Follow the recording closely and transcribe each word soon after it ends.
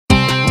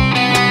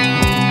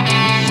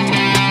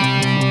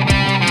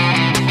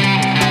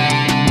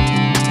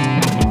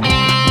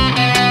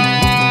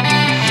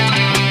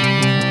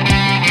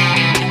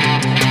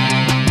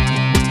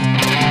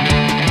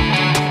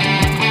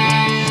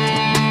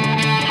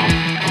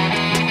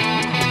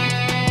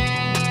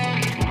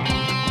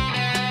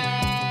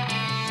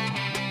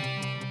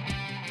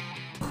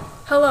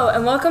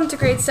and welcome to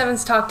Grade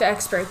 7's Talk to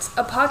Experts,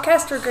 a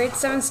podcast where Grade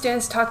 7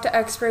 students talk to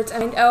experts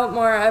and find out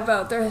more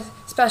about their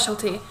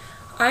specialty.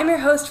 I'm your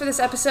host for this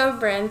episode,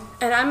 Bryn,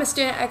 and I'm a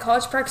student at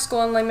College Park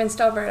School in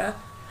Lloydminster, Alberta.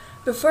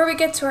 Before we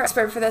get to our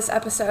expert for this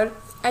episode,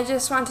 I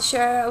just want to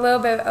share a little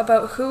bit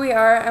about who we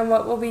are and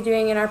what we'll be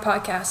doing in our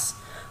podcast.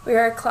 We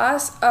are a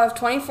class of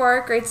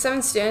 24 Grade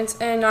 7 students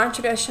in a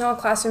non-traditional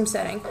classroom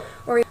setting,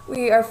 where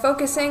we are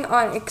focusing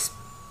on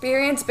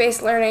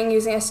experience-based learning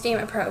using a STEAM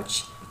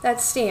approach.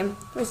 That's STEAM,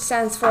 which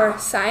stands for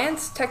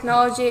Science,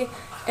 Technology,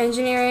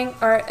 Engineering,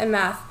 Art, and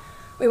Math.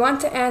 We want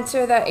to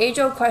answer that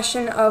age-old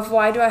question of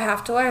why do I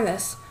have to learn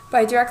this,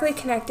 by directly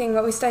connecting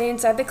what we study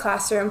inside the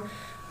classroom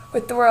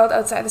with the world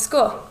outside the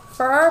school.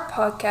 For our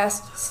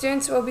podcast,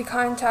 students will be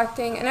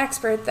contacting an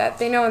expert that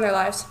they know in their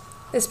lives.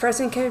 This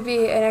person could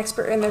be an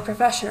expert in their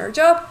profession or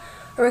job,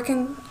 or it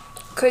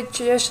could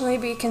traditionally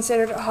be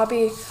considered a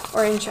hobby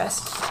or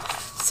interest.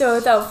 So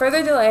without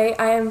further delay,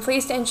 I am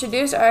pleased to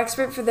introduce our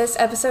expert for this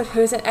episode,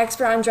 who is an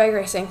expert on drag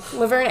racing,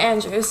 Laverne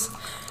Andrews.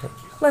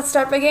 Let's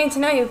start by getting to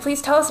know you.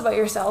 Please tell us about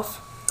yourself.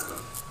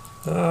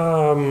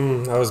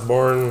 I was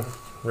born,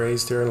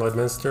 raised here in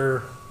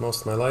Lloydminster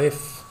most of my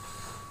life.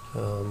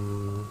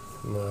 I'm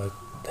a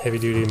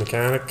heavy-duty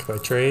mechanic by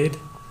trade,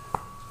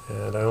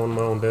 and I own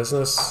my own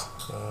business.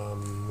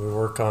 We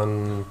work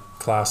on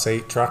Class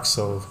 8 trucks,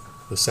 so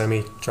the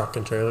semi-truck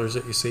and trailers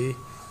that you see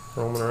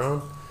roaming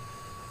around.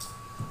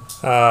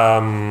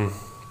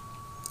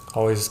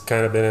 Always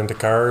kind of been into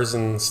cars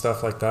and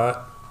stuff like that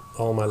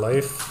all my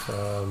life.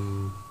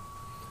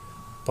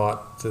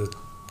 Bought the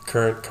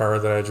current car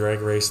that I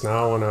drag race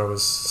now when I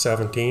was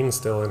 17,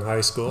 still in high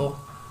school,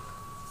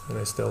 and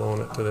I still own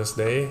it to this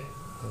day.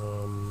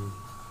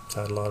 It's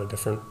had a lot of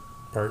different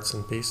parts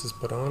and pieces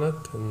put on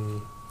it,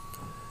 and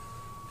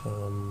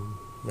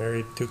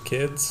married 2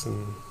 kids,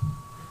 and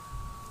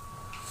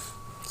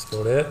that's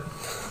about it.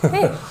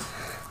 Hey,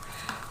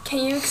 can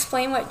you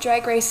explain what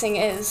drag racing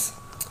is?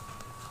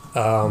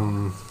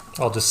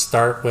 I'll just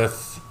start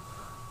with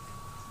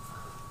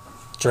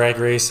drag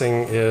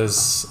racing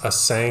is a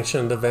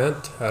sanctioned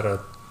event at a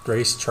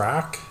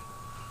racetrack.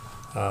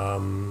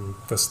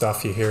 The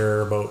stuff you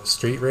hear about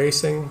street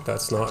racing,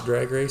 that's not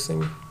drag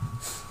racing.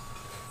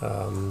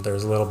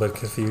 There's a little bit of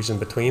confusion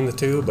between the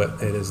two,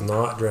 but it is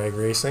not drag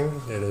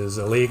racing. It is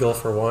illegal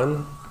for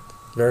one,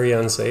 very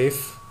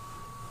unsafe.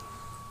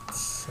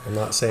 I'm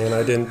not saying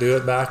I didn't do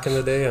it back in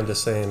the day. I'm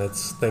just saying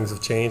things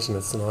have changed and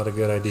it's not a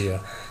good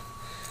idea.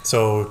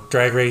 So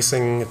drag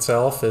racing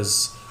itself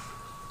is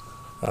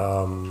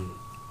an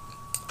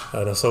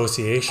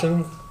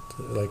association,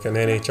 like an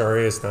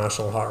NHRA is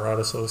National Hot Rod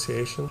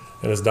Association,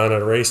 and it's done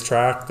at a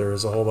racetrack.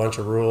 There's a whole bunch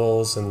of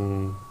rules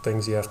and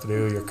things you have to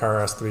do. Your car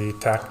has to be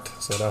teched,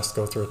 so it has to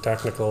go through a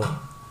technical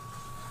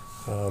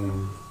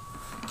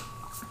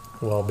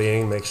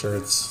well-being, make sure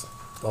it's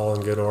all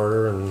in good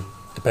order, and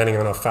depending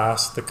on how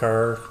fast the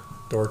car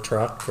or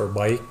truck or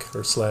bike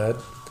or sled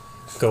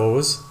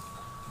goes,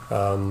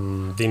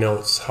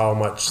 denotes how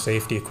much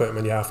safety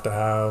equipment you have to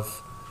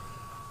have.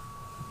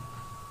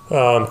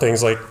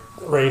 Things like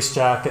race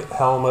jacket,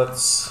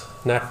 helmets,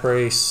 neck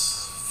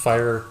brace,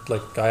 fire,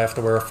 like I have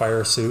to wear a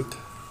fire suit,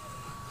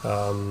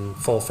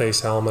 full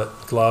face helmet,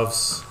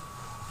 gloves,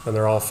 and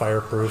they're all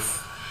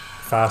fireproof.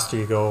 The faster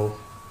you go,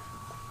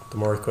 the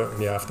more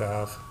equipment you have to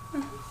have.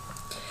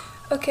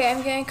 Okay,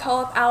 I'm going to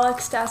call up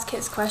Alex to ask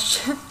his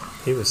question.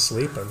 He was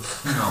sleeping.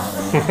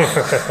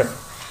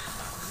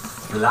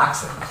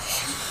 Relaxing.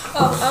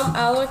 I'm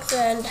Alex,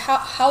 and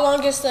how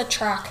long is the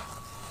track?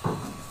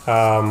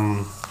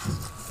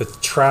 The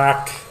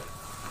track,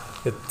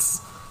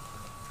 it's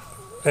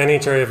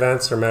NHRA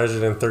events are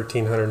measured in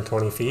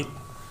 1,320 feet.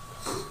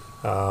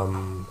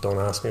 Don't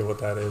ask me what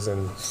that is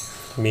in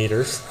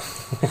meters,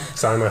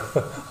 because I'm an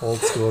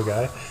old school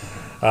guy.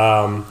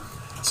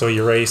 So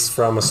you race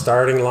from a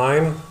starting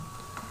line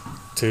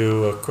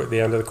to the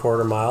end of the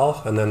quarter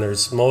mile, and then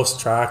most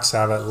tracks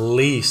have at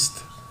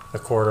least a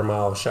quarter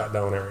mile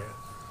shutdown area.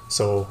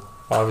 So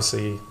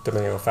obviously,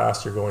 depending on how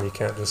fast you're going, you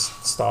can't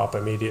just stop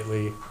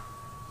immediately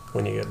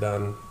when you get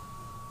done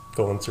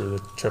going through the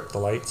trip the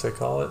lights, they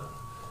call it,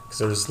 because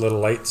there's little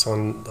lights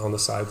on the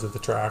sides of the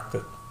track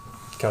that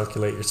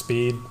calculate your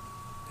speed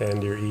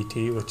and your ET,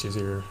 which is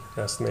your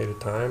estimated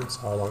time, so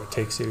how long it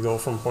takes you to go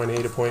from point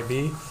A to point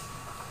B.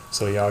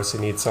 So you obviously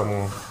need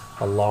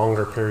a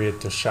longer period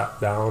to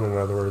shut down, in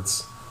other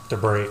words, to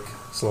brake,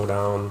 slow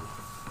down,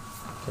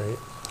 right?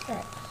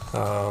 Right.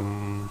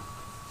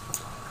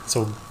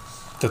 So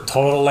the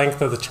total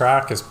length of the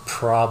track is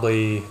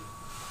probably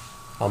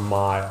a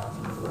mile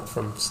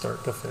from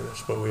start to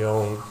finish, but we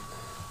own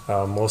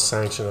most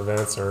sanctioned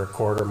events are a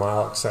quarter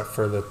mile, except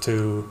for the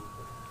 2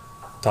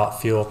 top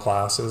fuel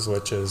classes,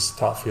 which is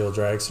top fuel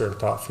dragster and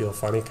top fuel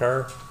funny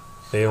car.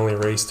 They only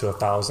race to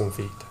 1,000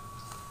 feet.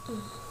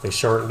 They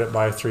shortened it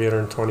by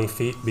 320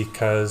 feet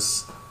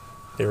because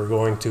they were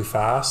going too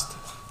fast.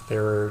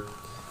 They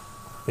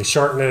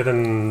shortened it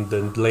in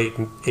the late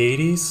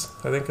 80s,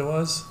 I think it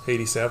was,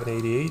 87,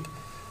 88,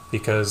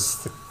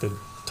 because the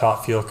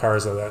top fuel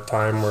cars at that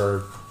time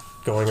were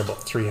going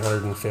about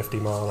 350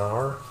 mile an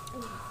hour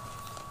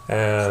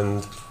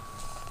and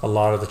a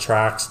lot of the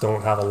tracks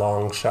don't have a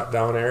long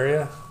shutdown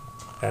area,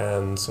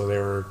 and so they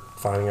were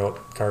finding out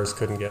cars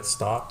couldn't get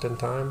stopped in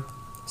time,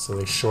 so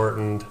they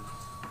shortened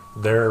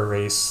their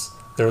race.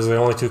 There was the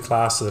only two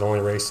classes that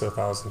only raced to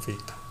 1,000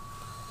 feet,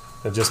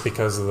 and just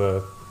because of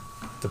the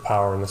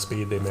power and the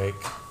speed they make,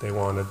 they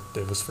wanted,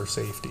 it was for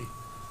safety,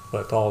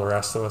 but all the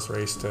rest of us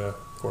raced to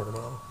quarter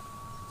mile,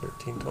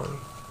 13:20.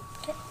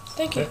 Okay.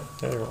 Thank you.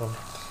 Yeah, you're welcome.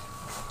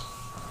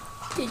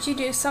 Did you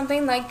do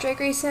something like drag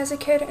racing as a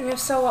kid, and if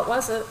so, what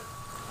was it?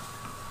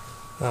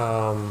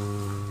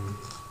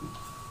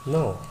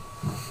 No.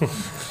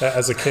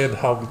 As a kid,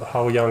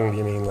 how young do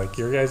you mean? Like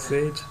your guys'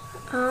 age?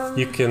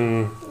 You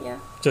can, Yeah.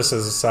 just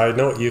as a side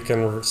note, you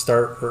can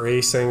start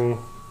racing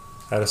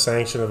at a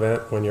sanctioned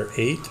event when you're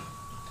 8.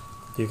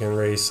 You can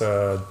race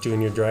a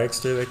junior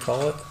dragster, they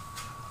call it.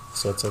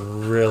 So it's a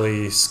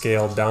really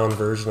scaled down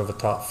version of a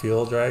top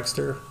fuel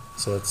dragster.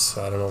 So it's,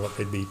 I don't know what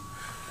they'd be,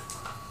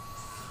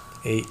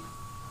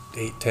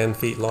 10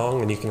 feet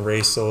long, and you can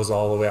race those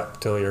all the way up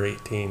till you're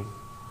 18.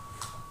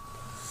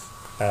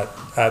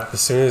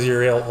 As soon as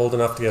you're old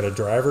enough to get a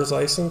driver's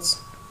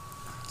license,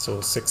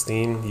 so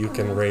 16, you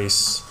can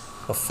race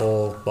a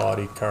full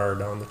body car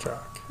down the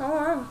track. Oh,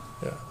 wow.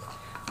 Yeah.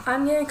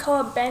 I'm going to call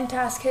up Ben to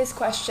ask his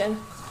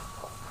question.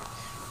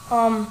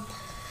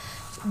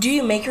 Do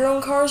you make your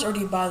own cars or do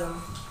you buy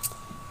them?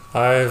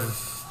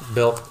 I've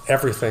built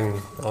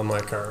everything on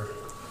my car,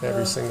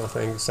 every single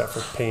thing except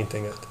for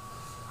painting it.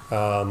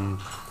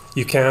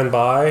 You can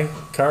buy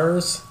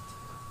cars,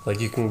 like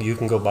you can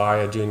go buy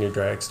a junior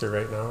dragster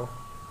right now,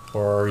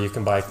 or you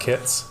can buy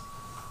kits.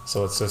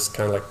 So it's just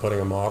kind of like putting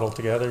a model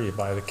together. You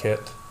buy the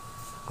kit.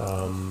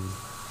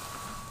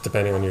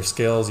 Depending on your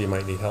skills, you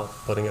might need help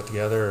putting it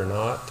together or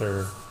not,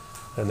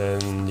 and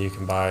then you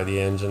can buy the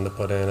engine to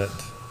put in it,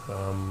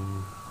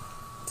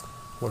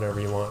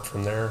 whatever you want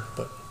from there.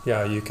 But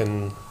yeah, you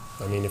can,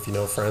 I mean, if you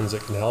know friends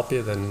that can help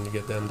you, then you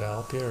get them to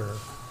help you, or,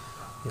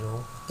 you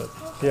know. But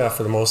yeah,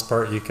 for the most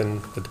part, you can,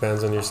 it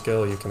depends on your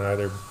skill. You can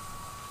either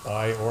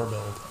buy or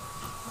build.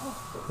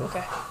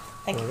 Okay.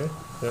 Thank you. Okay.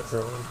 Yeah,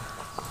 you're welcome.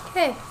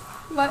 Hey,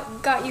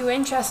 what got you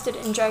interested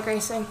in drag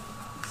racing?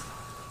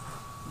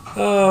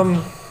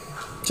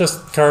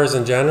 Just cars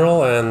in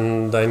general,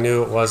 and I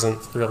knew it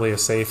wasn't really a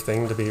safe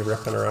thing to be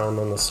ripping around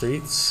on the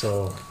streets,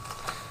 so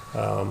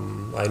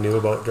I knew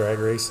about drag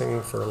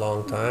racing for a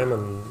long time,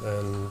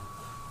 and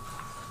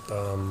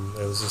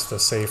it was just a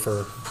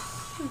safer.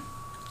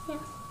 Yeah.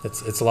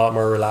 It's a lot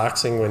more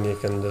relaxing when you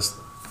can just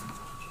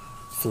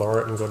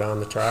floor it and go down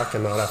the track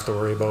and not have to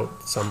worry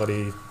about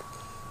somebody,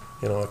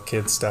 you know, a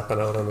kid stepping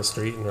out on the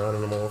street and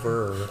running them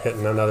over or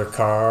hitting another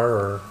car,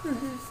 or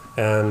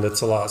and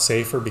it's a lot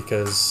safer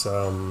because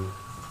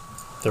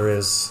there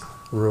is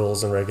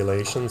rules and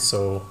regulations.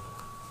 So,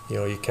 you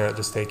know, you can't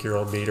just take your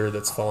old beater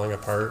that's falling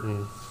apart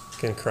and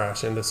can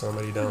crash into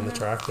somebody down the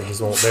track. They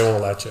just won't. They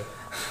won't let you.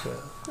 Yeah.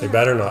 They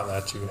better not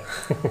let you.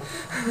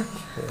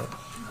 Yeah.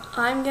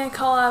 I'm going to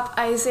call up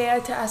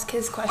Isaiah to ask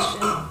his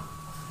question.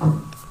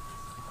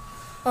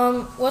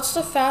 What's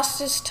the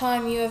fastest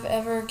time you have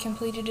ever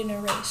completed in a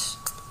race?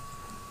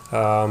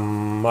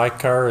 My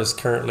car is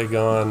currently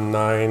gone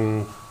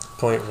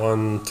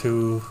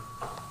 9.12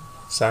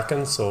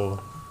 seconds, so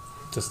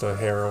just a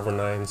hair over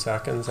 9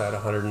 seconds at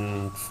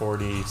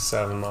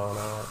 147 mile an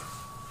hour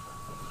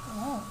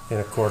Oh, in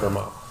a quarter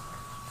mile.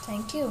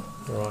 thank you.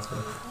 You're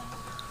welcome.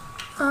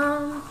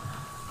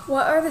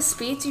 What are the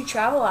speeds you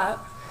travel at?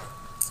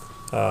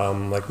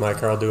 Like my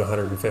car will do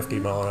 150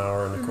 mile an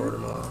hour in a quarter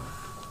mile.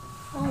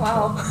 Oh,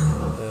 wow.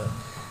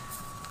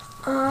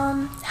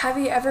 Yeah. Have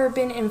you ever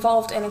been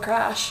involved in a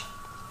crash?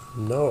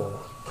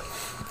 No,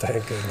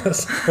 thank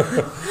goodness.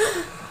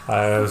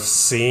 I've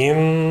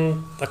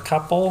seen a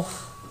couple.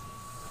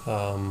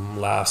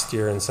 Last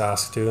year in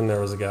Saskatoon, there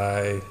was a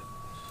guy,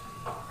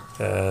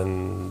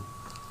 and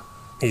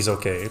he's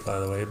okay, by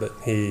the way, but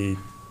he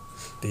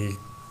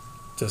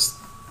just,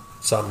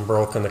 something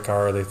broke in the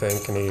car, they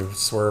think, and he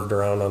swerved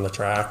around on the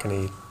track and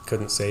he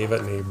couldn't save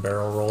it, and he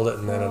barrel rolled it,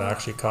 and then it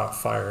actually caught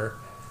fire.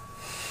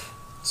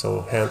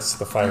 So hence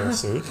the fire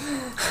suit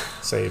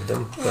saved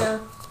him. Yeah.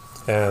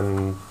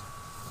 And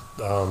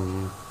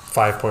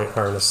 5-point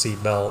harness,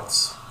 seat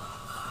belts,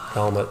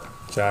 helmet,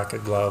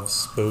 jacket,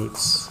 gloves,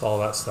 boots, all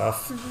that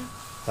stuff.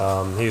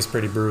 He was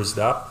pretty bruised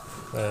up,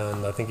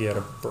 and I think he had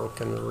a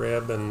broken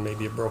rib and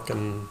maybe a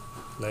broken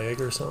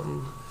leg or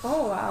something.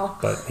 Oh, wow.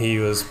 But he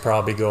was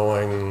probably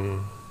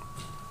going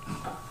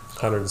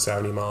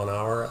 170 mile an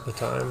hour at the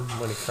time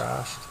when he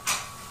crashed.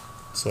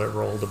 So it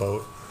rolled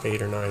about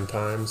 8 or 9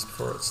 times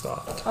before it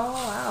stopped. Oh,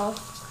 wow.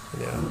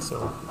 Yeah,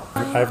 so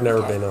I've never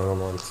Okay. been on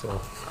one,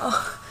 so. I'm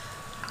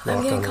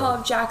knock going on to call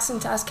wood. up Jackson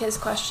to ask his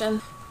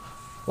question.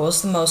 What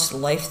was the most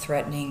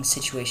life-threatening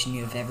situation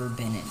you have ever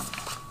been in?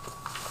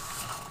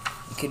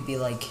 It could be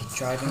like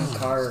driving a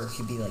car, or it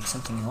could be like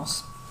something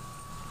else.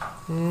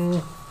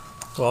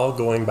 Well,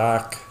 going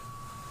back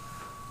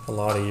a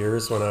lot of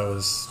years, when I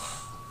was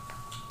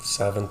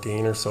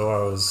 17 or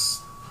so,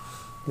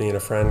 me and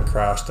a friend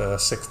crashed a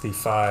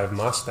 65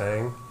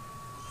 Mustang,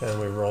 and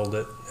we rolled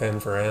it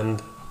end for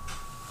end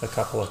a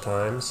couple of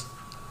times,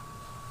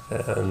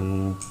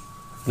 and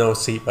no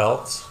seat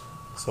belts.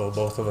 So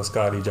both of us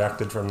got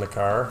ejected from the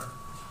car,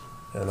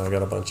 and I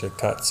got a bunch of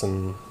cuts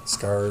and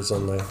scars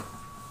on my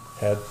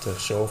head to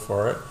show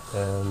for it.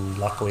 And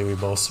luckily we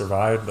both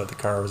survived, but the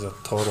car was a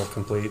total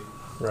complete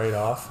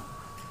write-off.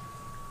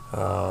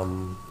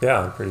 Yeah,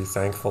 I'm pretty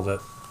thankful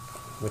that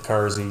the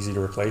car is easy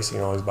to replace. You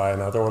can always buy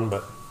another one,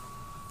 but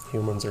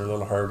humans are a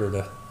little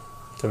harder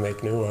to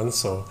make new ones.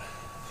 So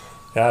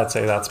yeah, I'd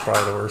say that's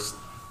probably the worst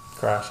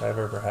crash I've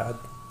ever had.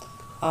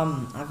 I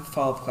have a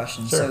follow-up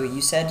question. Sure. So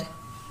you said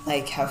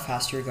like how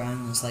fast you were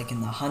going was like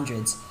in the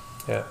hundreds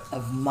Yeah.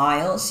 of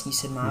miles. You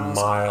said miles.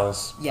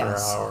 Miles Yes.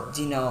 per hour.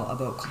 Do you know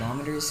about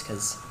kilometers?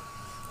 Because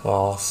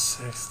Well,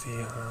 60,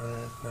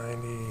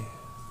 190,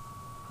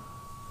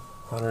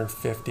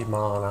 150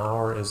 mile an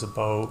hour is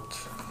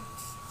about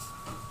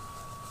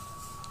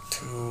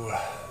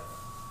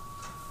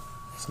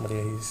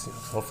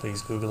hopefully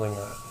he's Googling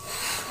that.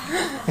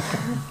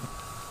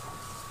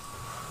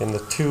 In the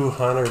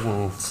 200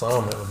 and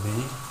some it would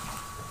be.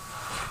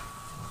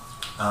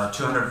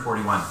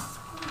 241.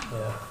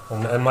 Yeah.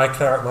 And my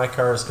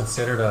car is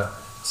considered a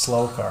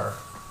slow car.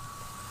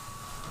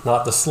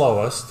 Not the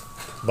slowest,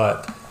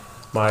 but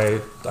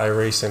I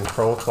race in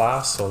pro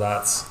class, so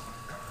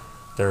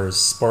there's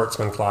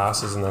sportsman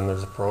classes, and then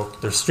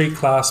there's street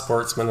class,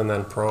 sportsman, and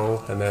then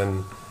pro, and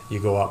then you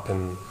go up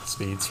in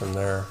speeds from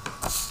there.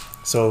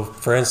 So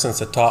for instance,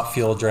 a top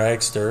fuel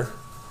dragster,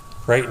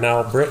 right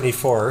now Brittany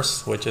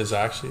Force, which is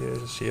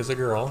actually, she is a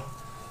girl,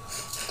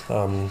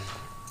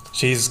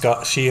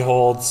 she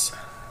holds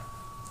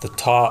the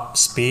top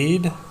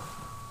speed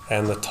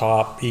and the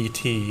top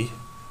ET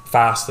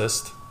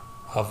fastest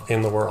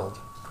in the world.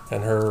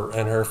 And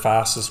her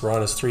fastest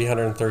run is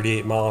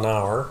 338 mile an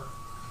hour,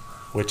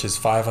 which is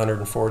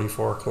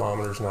 544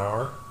 kilometers an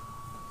hour.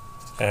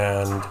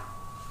 And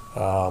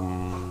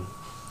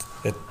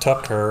it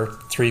took her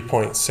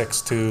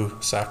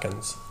 3.62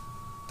 seconds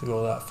to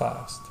go that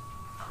fast.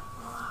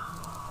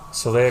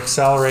 So they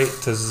accelerate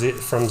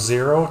from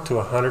 0 to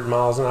 100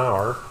 miles an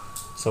hour.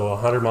 So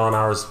 100 mile an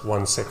hour is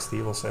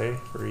 160, we'll say,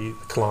 for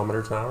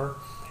kilometers an hour,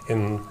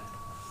 in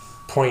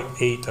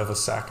 0.8 of a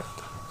second.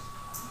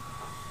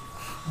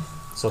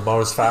 So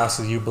about as fast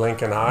as you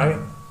blink an eye,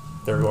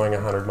 they're going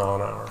 100 mile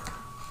an hour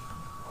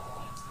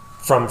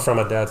from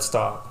a dead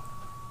stop.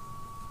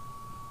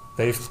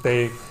 There's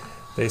a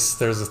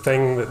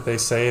thing that they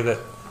say that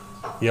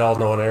you all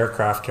know what an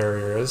aircraft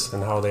carrier is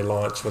and how they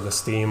launch with a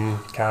steam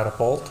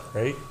catapult,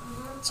 right?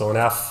 So an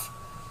F-22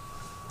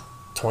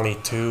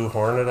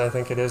 Hornet, I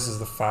think it is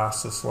the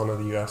fastest, one of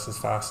the US's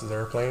fastest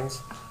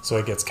airplanes. So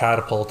it gets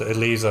catapulted, it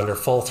leaves under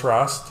full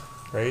thrust,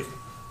 right?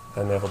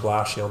 And they have a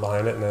blast shield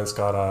behind it, and then it's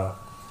got a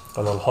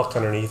little hook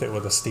underneath it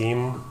with a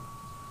steam,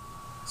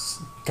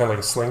 kind of like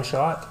a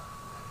slingshot.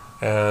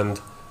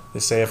 And they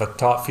say if a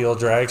top fuel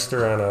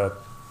dragster and a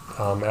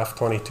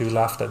F-22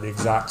 left at the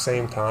exact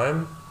same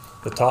time,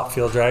 the top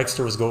fuel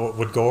dragster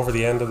would go over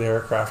the end of the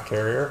aircraft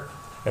carrier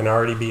and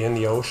already be in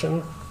the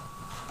ocean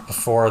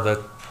before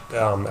the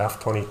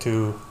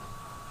F-22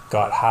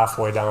 got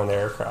halfway down the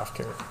aircraft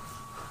carrier.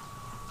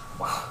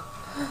 Wow.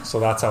 So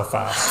that's how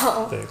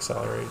fast they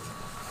accelerate.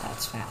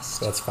 that's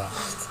fast. That's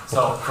fast.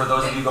 So for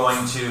those of you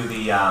going to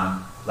the,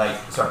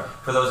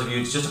 for those of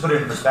you, just to put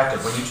it in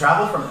perspective, when you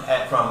travel from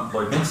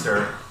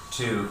Lloydminster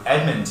to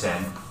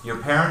Edmonton, your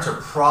parents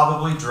are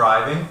probably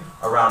driving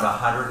around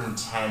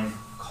 110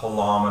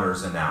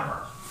 kilometers an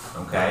hour,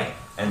 okay?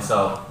 And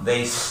so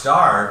they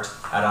start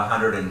at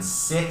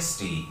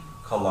 160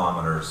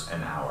 kilometers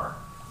an hour.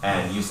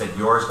 And you said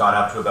yours got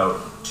up to about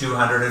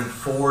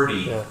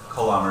 240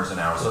 kilometers an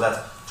hour. So that's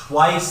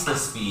twice the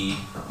speed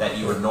that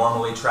you would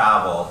normally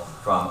travel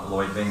from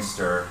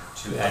Lloydminster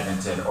to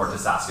Edmonton or to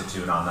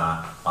Saskatoon on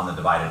the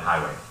divided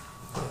highway.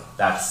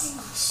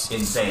 That's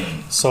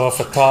insane. So if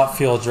a top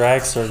fuel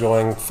dragster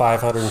going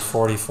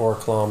 544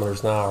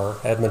 kilometers an hour,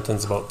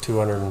 Edmonton's about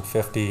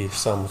 250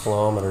 some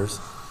kilometers,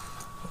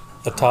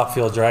 the top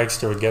fuel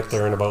dragster would get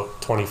there in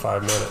about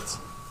 25 minutes.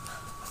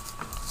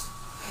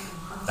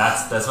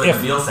 That's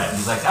what Neil said.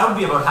 He's like, that would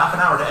be about half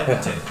an hour to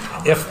Edmonton.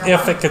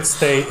 If it could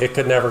stay, it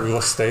could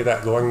never stay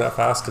going that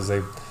fast because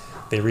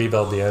they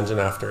rebuild the engine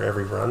after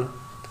every run.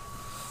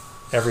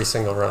 Every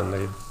single run,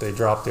 they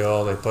drop the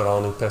oil, they put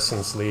all new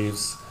piston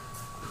sleeves,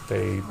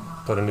 they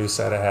put a new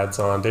set of heads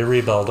on, they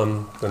rebuild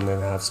them, then they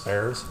have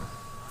spares,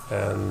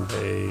 and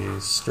they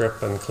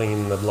strip and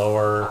clean the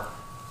blower.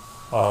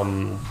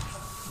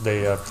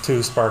 They have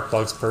 2 spark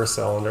plugs per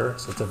cylinder,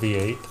 so it's a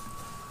V8.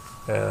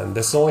 And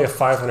this is only a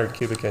 500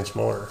 cubic inch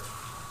motor.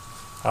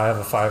 I have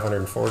a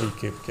 540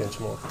 cubic inch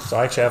motor. So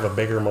I actually have a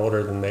bigger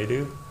motor than they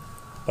do,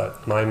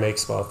 but mine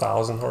makes about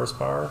 1,000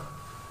 horsepower,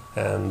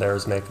 and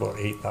theirs make about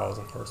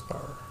 8,000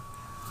 horsepower.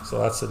 So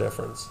that's the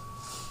difference.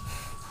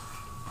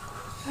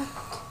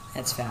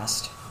 That's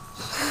fast.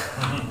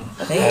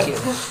 Thank you.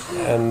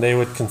 And they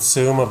would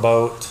consume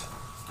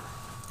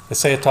they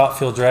say a top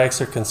fuel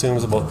dragster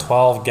consumes about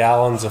 12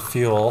 gallons of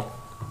fuel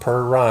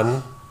per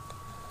run.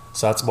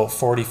 So that's about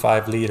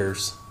 45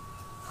 liters.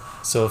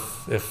 So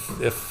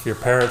if your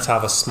parents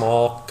have a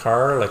small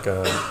car, like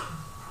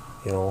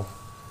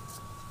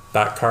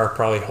that car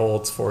probably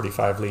holds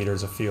 45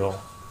 liters of fuel,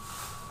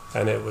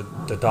 and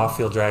the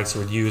Dogfield Dragster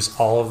would use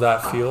all of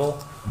that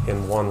fuel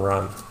in one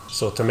run.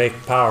 So to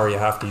make power, you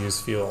have to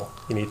use fuel.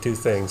 You need two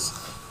things: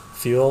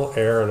 fuel,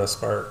 air, and a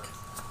spark.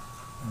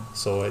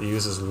 So it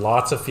uses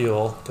lots of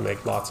fuel to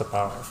make lots of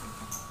power.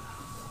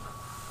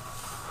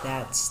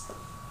 That's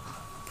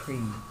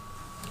pretty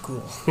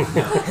cool.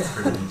 It's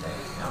pretty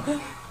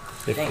insane.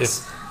 Yeah.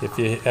 If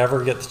you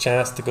ever get the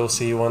chance to go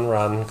see one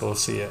run, go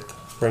see it.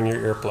 Bring your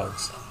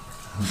earplugs.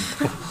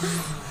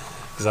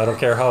 Because I don't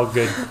care how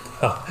good,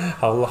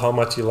 how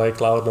much you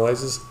like loud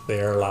noises,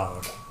 they are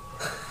loud.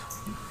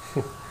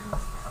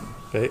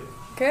 Okay.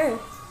 Good.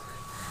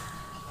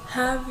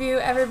 Have you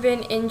ever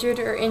been injured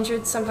or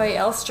injured somebody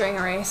else during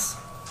a race?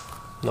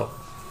 No.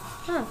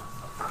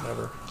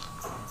 Never.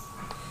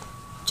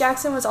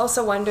 Jackson was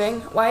also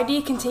wondering, why do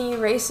you continue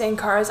racing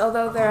cars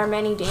although there are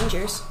many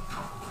dangers?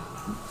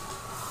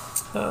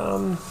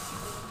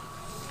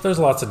 There's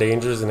lots of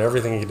dangers in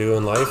everything you do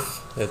in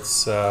life.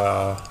 It's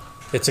a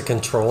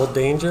controlled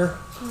danger.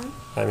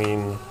 I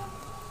mean,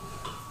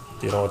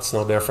 it's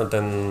no different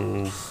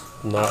than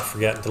not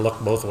forgetting to look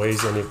both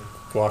ways when you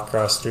walk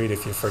across the street.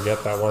 If you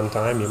forget that one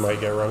time, you might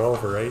get run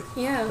over, right?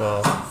 Yeah.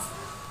 Well,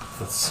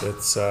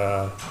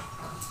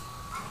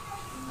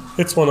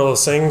 it's one of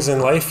those things in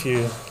life.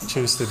 You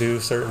choose to do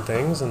certain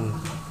things, and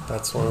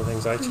that's one of the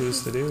things I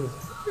choose to do.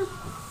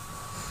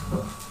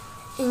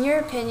 In your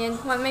opinion,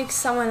 what makes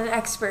someone an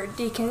expert?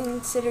 Do you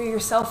consider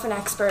yourself an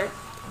expert?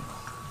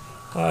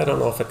 I don't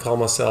know if I'd call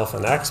myself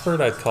an expert.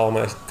 I'd call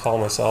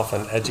myself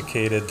an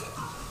educated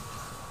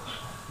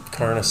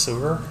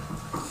connoisseur.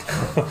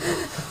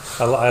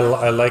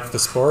 I like the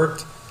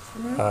sport.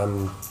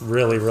 I'm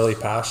really, really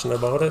passionate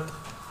about it.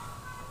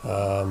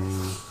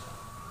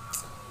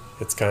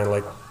 It's kind of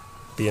like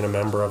being a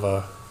member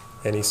of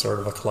any sort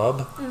of a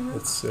club.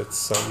 It's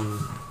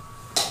something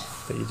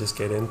that you just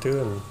get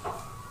into, and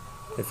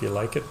if you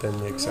like it, then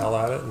you excel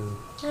at it. And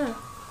Yeah.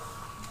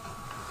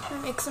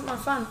 That makes it more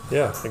fun.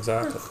 yeah,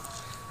 exactly.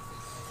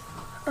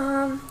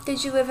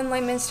 Did you live in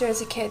Lloydminster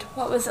as a kid?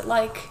 What was it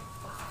like?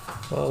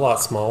 Well, a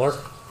lot smaller,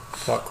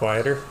 a lot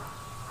quieter.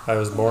 I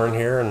was born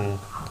here, and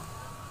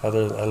I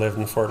lived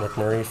in Fort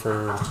McMurray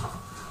for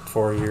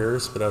 4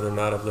 years, but other than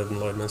that, I've lived in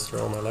Lloydminster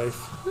all my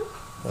life.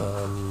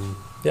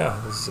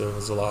 Yeah, it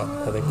was a lot.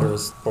 I think there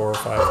was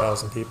 4,000 or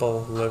 5,000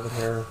 people living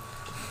here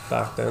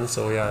back then.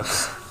 So yeah,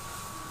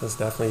 it's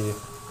definitely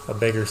a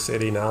bigger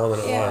city now than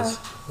it was.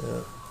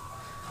 Yeah.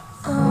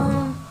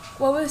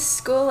 What was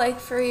school like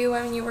for you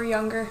when you were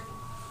younger?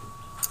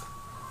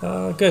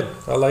 Good.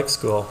 I like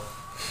school.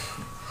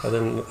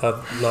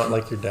 Not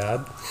like your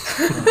dad.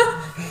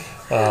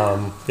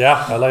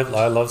 Yeah,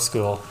 I love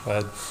school.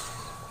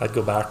 I'd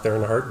go back there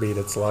in a heartbeat.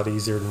 It's a lot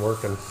easier than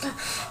working.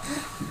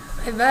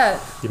 I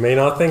bet. You may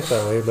not think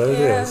that way, but it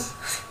is.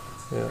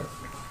 Yeah.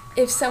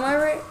 If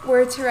someone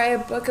were to write a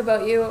book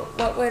about you,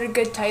 what would a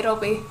good title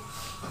be?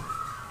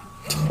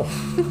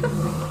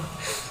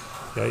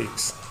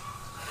 Yikes.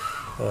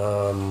 I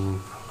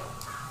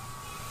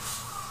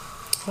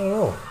don't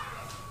know.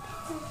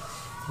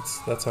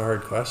 That's a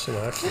hard question,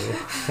 actually.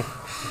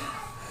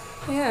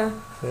 Yeah.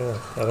 Yeah,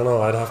 I don't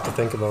know. I'd have to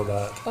think about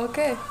that.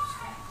 Okay.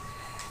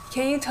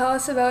 Can you tell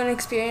us about an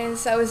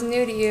experience that was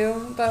new to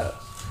you,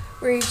 but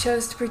where you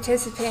chose to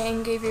participate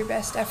and gave your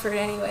best effort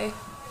anyway?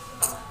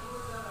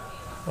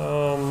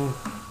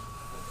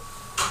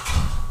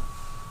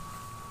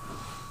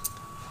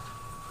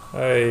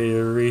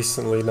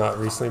 Not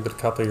recently, but a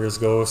couple of years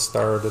ago,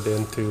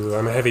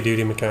 I'm a heavy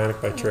duty mechanic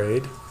by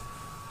trade,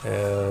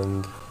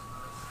 and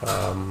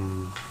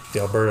the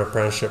Alberta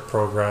Apprenticeship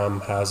Program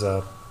has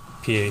a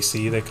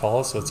PAC, they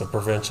call it, so it's a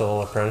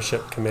Provincial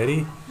Apprenticeship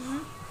Committee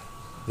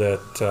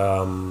that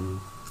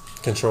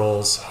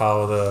controls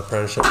how the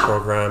apprenticeship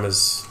program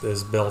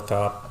is built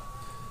up,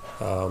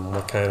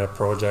 what kind of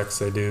projects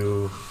they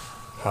do,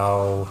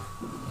 how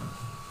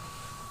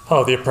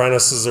the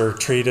apprentices are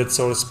treated,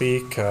 so to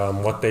speak,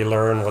 what they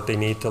learn, what they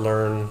need to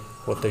learn,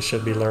 what they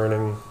should be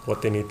learning,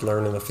 what they need to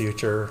learn in the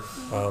future,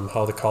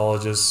 how the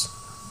colleges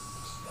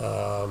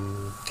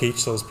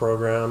teach those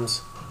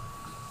programs.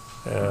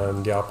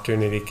 And the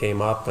opportunity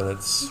came up, and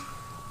it's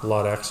a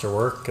lot of extra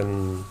work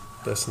and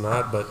this and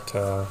that, but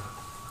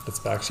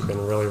it's actually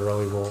been really,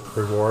 really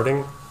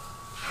rewarding,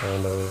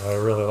 and I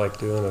really like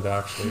doing it,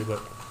 actually.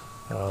 But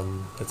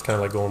it's kind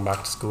of like going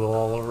back to school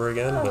all over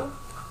again.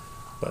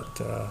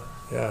 But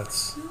yeah,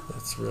 it's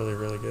really,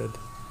 really good.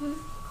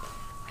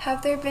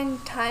 Have there been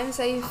times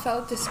that you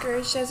felt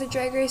discouraged as a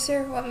drag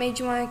racer? What made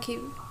you want to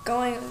keep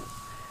going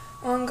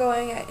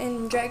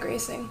in drag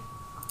racing?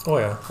 Oh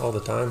yeah, all the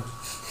time.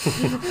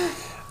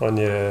 When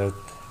you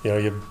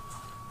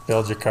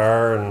build your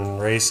car and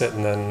race it,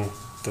 and then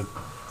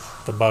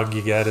the bug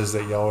you get is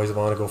that you always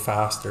want to go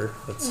faster.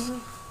 It's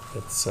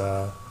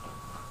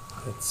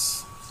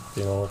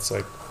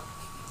like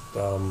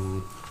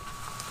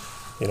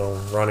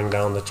running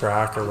down the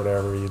track or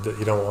whatever. You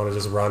don't want to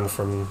just run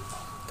from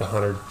the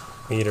 100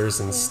 meters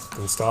and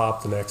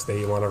stop. The next day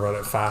you want to run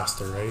it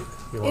faster, right?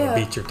 You want to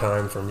beat your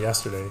time from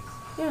yesterday.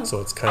 Yeah.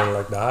 So it's kind of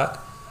like that.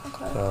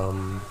 Okay.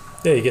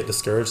 Yeah, you get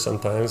discouraged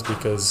sometimes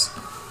because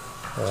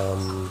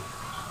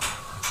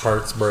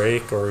parts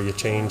break or you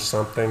change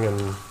something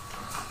and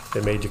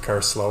it made your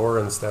car slower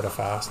instead of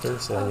faster.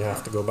 So then you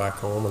have to go back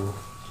home and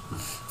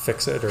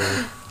fix it or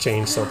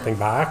change something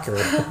back or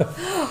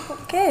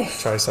Okay.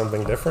 try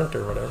something different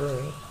or whatever.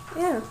 Right?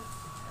 Yeah.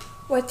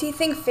 What do you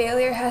think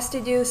failure has to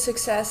do with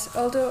success?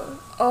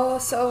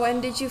 Also,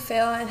 when did you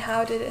fail and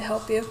how did it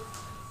help you?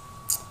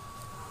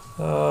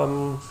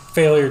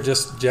 Failure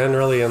just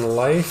generally in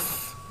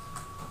life.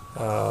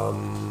 I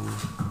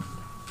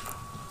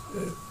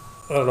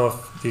don't know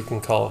if you can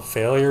call it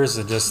failures.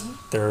 It just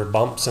there are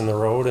bumps in the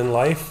road in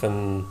life,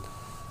 and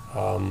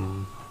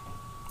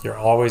you're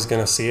always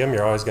going to see them.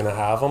 You're always going to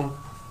have them.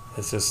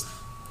 It's just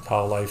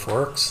how life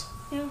works.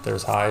 Yeah.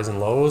 There's highs and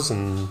lows,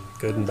 and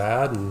good and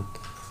bad, and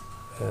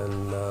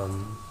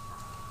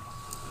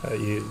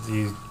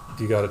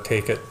you got to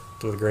take it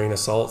with a grain of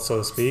salt, so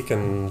to speak,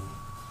 and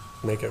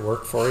make it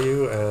work for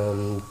you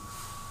and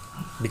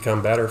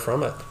become better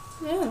from it.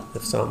 Yeah.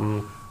 If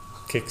something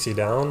kicks you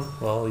down,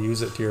 well,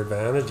 use it to your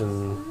advantage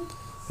and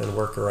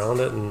work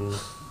around it and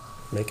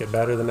make it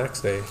better the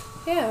next day.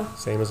 Yeah.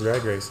 Same as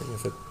drag racing.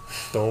 If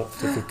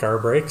your car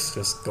breaks,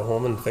 just go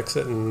home and fix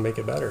it and make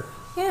it better.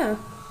 Yeah.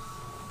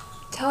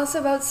 Tell us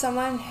about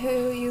someone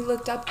who you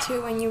looked up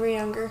to when you were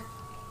younger.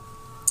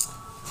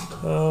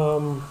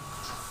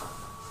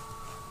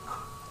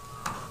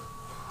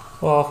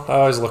 Well, I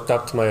always looked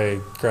up to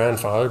my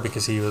grandfather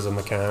because he was a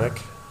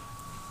mechanic.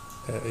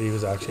 He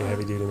was actually a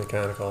heavy-duty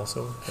mechanic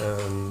also.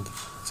 And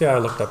so yeah, I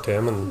looked up to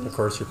him and, of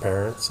course, your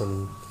parents.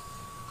 And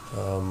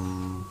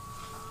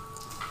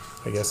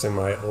I guess in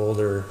my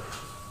older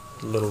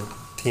little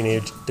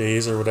teenage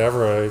days or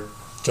whatever,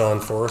 John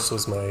Force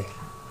was my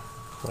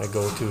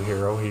go-to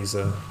hero. He's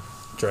a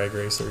drag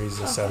racer. He's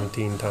a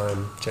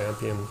 17-time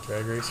champion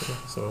drag racer.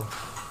 So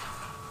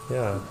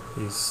yeah,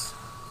 he's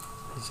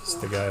just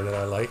the guy that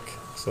I like.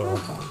 So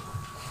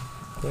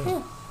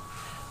yeah.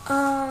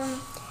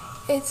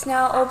 It's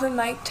now open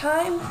mic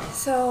time,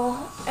 so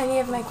any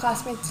of my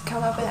classmates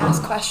come up and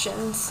ask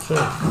questions. Sure.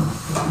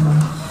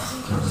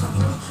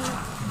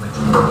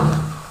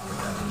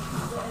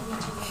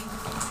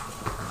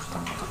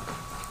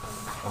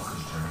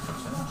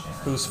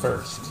 Who's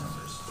first?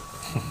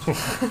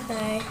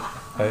 Hi.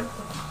 Hey.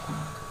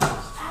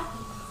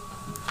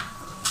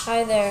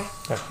 Hi there.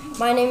 Hey.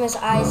 My name is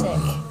Isaac.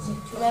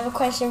 And I have a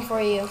question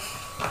for you.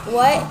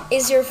 What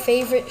is your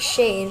favorite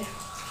shade?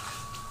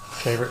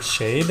 Favorite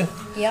shade?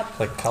 Yep.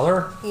 Like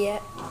color? Yeah.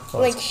 Oh,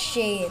 Like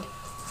shade.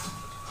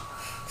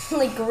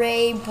 Like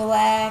gray,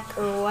 black,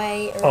 or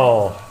white. Or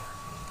Oh.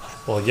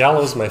 Well,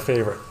 yellow's my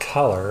favorite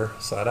color,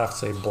 so I'd have to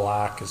say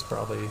black is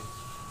probably.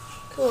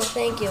 Cool,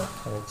 thank you.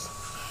 Thanks.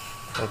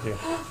 Thank you.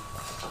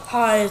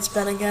 Hi, it's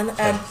Ben again.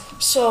 And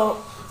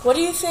so, what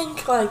do you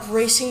think, like,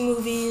 racing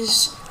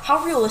movies,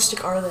 how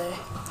realistic are they?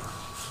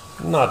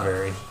 Not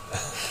very.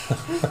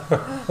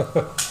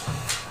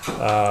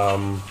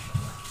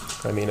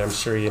 I mean, I'm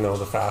sure you know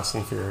the Fast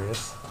and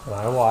Furious, and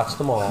I watched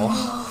them all.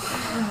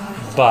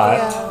 But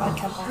I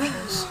can't watch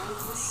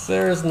those.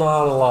 there's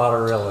not a lot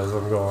of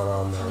realism going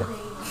on there.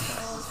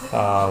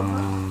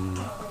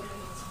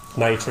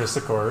 Nitrous,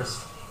 of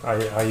course.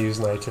 I use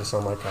nitrous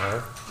on my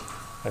car.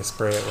 I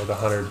spray it with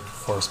 100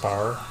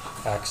 horsepower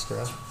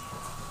extra.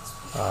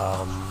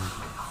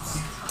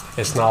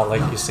 It's not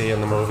like you see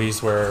in the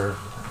movies where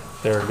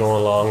they're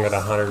going along at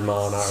 100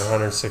 mile an hour,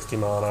 160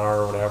 mile an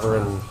hour or whatever,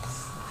 and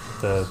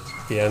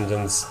the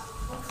engine's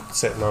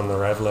sitting on the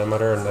rev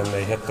limiter, and then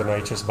they hit the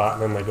nitrous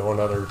button and they go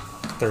another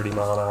 30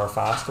 mile an hour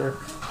faster.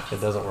 It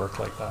doesn't work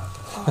like that.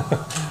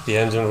 The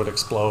engine would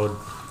explode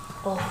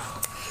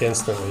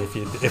instantly. If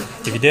you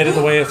did it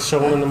the way it's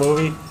shown in the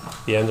movie,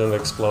 the engine would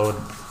explode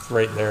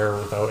right there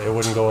it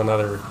wouldn't go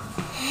another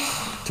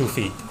 2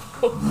 feet.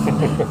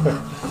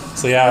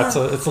 So yeah, it's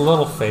a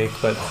little fake,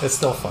 but it's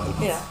still fun.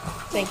 Yeah,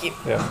 thank you.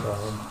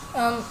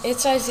 Yeah.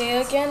 It's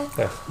Isaiah again.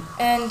 Yeah.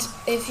 And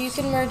if you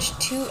could merge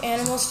two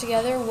animals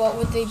together, what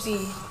would they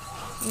be?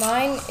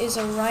 Mine is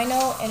a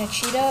rhino and a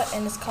cheetah,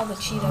 and it's called a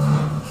cheetah.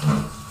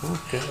 Ooh,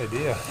 good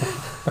idea.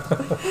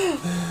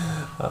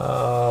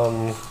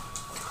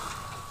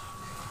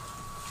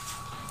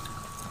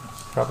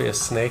 Probably a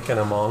snake and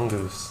a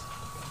mongoose.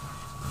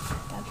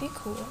 That'd be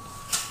cool.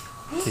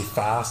 Be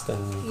fast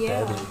and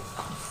Yeah. deadly.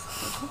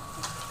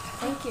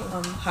 Thank you.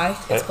 Hi,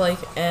 it's Blake.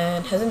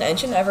 And has an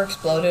engine ever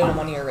exploded in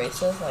one of your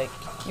races? Like,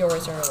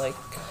 yours or, like,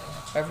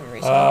 whatever you're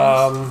racing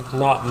against?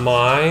 Not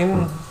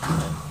mine.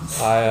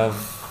 I have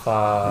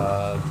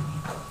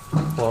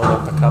blown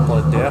up a couple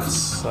of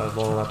diffs. I've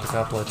blown up a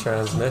couple of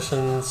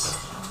transmissions.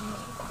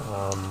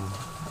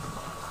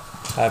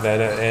 I've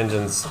had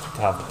engines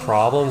have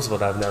problems,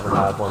 but I've never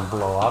had one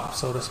blow up,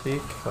 so to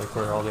speak, like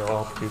where all the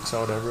oil pukes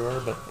out everywhere.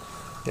 But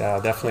yeah,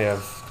 definitely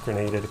I've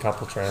grenaded a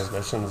couple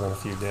transmissions and a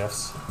few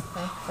diffs.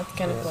 Okay, that's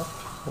kind of Yeah.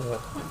 cool. Yeah.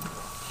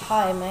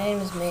 Hi, my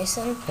name is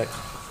Mason. Hey.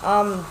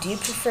 Do you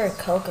prefer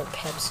Coke or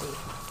Pepsi?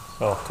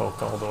 Oh,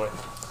 Coke all the way.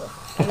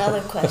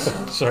 Another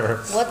question. Sure.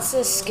 What's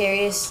the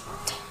scariest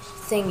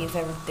thing you've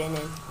ever been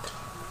in?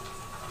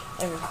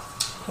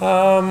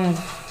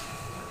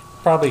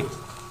 Probably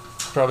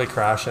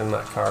crashing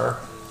that car.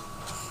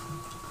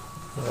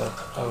 Yeah,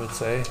 I would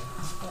say.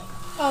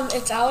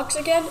 It's Alex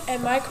again,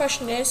 and my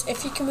question is,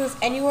 if you could move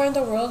anywhere in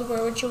the world,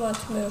 where would you want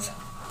to move?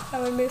 I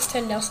would move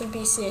to Nelson,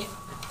 BC.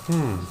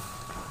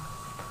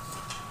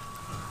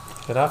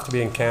 It'd have to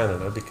be in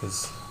Canada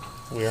because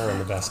we are in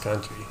the best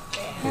country,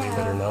 believe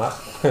it or not.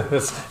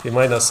 You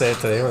might not say it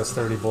today when it's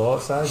 30 below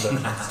outside,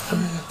 but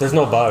there's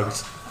no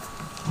bugs.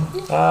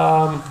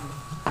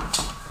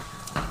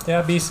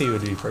 Yeah, BC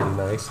would be pretty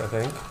nice, I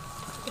think.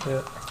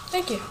 Yeah.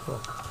 Thank you. Cool.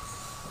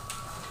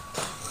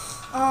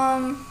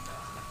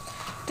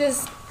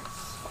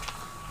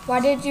 Why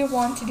did you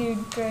want to do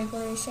drag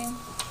racing?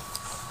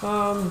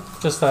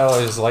 Just I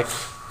always liked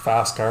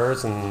fast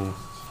cars and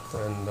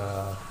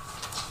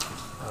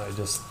it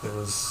was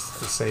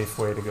the safe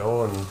way to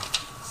go and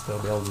still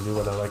be able to do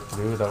what I like to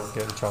do without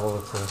getting in trouble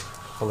with the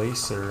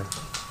police or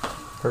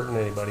hurting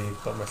anybody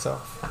but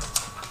myself.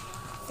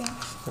 Yeah.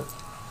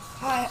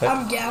 Hi,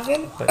 I'm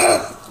Gavin, Right.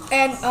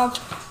 and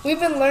we've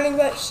been learning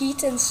about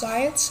heat in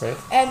science. Right.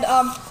 And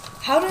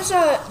how does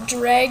a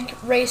drag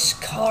race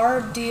car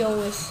deal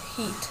with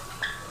heat?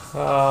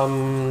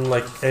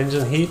 Like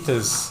engine heat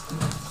is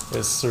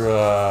through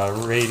a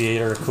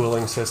radiator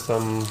cooling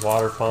system,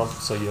 water pump.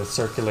 So you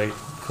circulate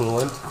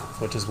coolant,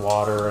 which is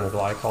water and a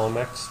glycol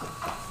mix,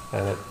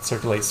 and it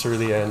circulates through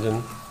the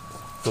engine,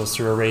 goes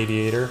through a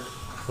radiator,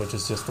 which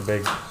is just a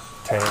big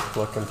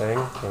tank-looking thing.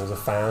 There's a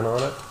fan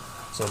on it,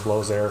 so it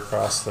blows air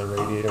across the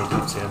radiator and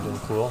keeps the engine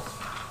cool.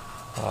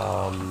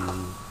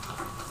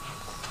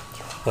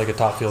 Like a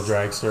top fuel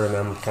dragster and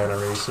them kind of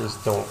racers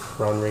don't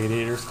run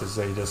radiators because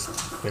they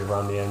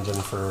run the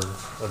engine for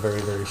a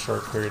very, very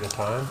short period of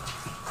time,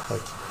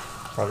 like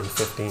probably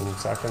 15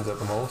 seconds at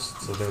the most,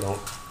 so they don't,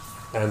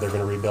 and they're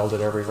going to rebuild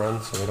it every run,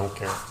 so they don't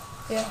care.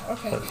 Yeah,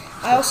 okay.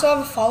 I also have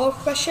a follow-up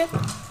question.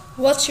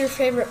 What's your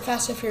favorite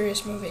Fast and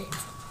Furious movie?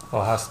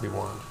 Well, it has to be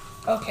one.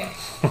 Okay.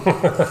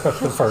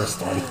 The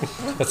first one.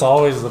 It's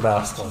always the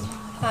best one.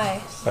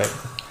 Hi. Right.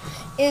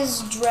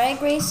 Is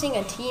drag racing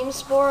a team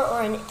sport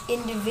or an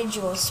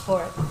individual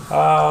sport?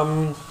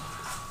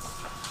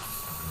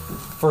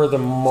 For the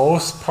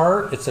most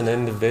part, it's an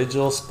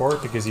individual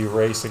sport because you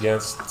race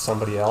against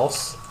somebody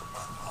else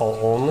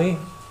only.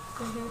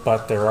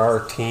 But there are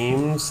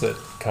teams that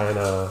kind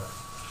of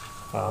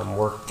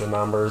work the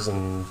numbers,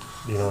 and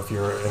if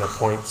you're in a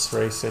points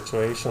race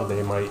situation,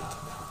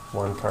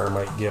 one car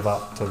might give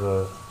up to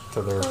their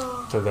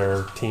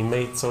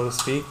teammate, so to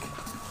speak.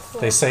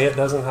 They say it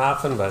doesn't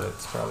happen, but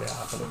it's probably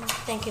happening.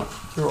 Thank you.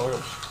 You're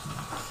welcome.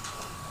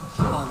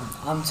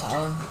 I'm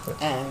Talon,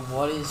 and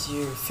what is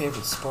your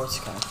favorite sports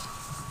car?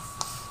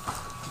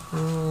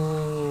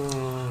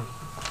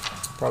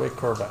 Probably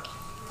Corvette.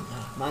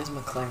 Yeah, mine's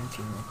McLaren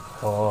Fury.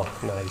 Oh,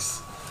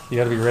 nice. You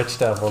got to be rich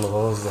to have one of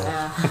those,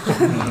 though.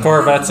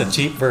 Corvette's a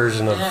cheap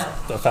version of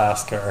the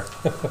fast car.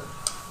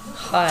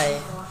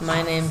 Hi,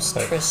 my name's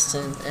Hey.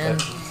 Tristan,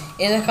 and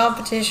in a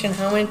competition,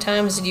 how many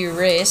times did you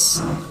race,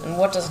 and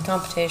what does a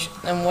competition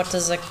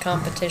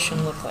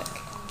look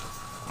like?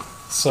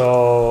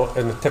 So,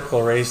 in a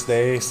typical race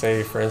day,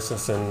 say for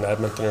instance in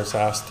Edmonton or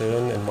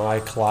Saskatoon, in my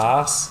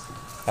class,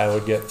 I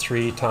would get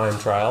 3 time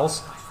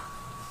trials.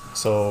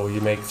 So you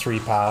make 3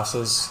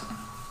 passes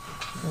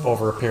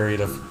over a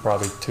period of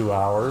probably 2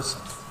 hours,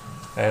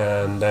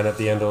 and then at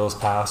the end of those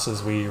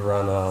passes, we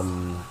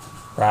run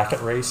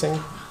bracket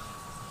racing.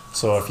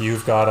 So if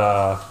you've got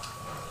a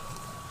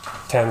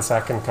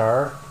 10-second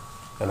car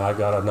and I've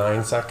got a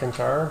 9-second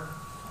car,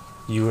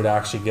 you would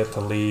actually get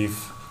to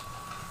leave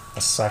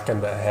a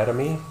second ahead of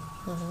me,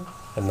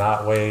 and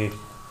that way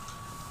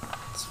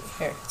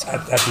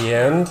at the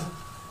end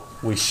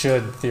we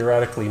should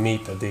theoretically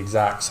meet at the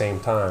exact same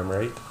time,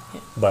 right?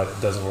 But it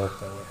doesn't work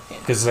that way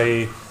because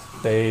they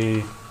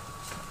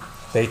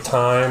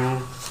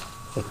time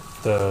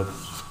the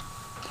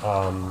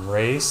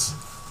race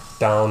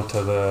down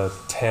to the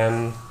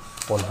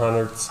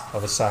 10/100ths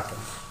of a second.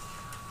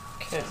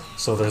 Okay.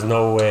 So there's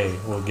no way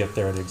we'll get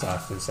there at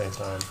exactly the same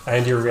time.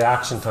 And your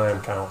reaction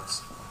time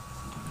counts.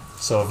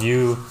 So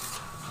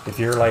if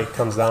your light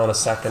comes down a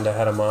second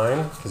ahead of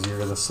mine, because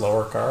you're the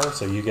slower car,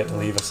 so you get to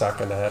leave a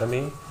second ahead of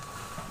me.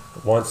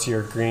 Once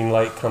your green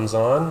light comes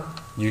on,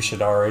 you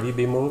should already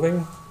be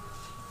moving.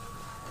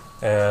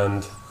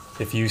 And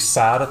if you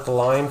sat at the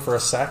line for a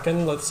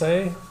second, let's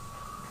say,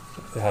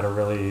 it had a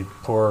really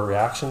poor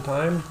reaction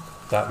time,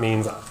 that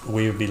means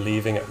we would be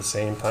leaving at the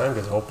same time,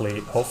 because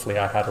hopefully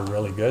I had a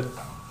really good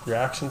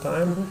reaction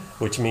time,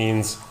 which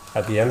means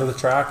at the end of the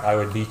track I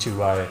would beat you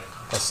by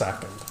a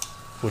second,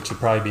 which would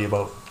probably be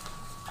about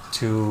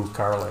 2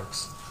 car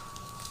lengths.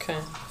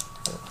 Okay.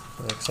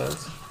 Make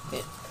sense?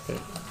 Yeah.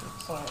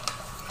 Okay.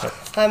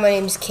 Hi, my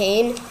name's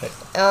Kane.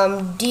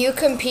 Do you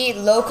compete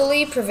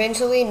locally,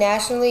 provincially,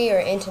 nationally, or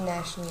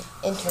internationally?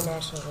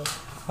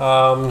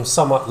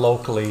 Somewhat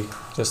locally,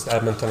 just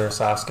Edmonton or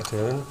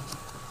Saskatoon,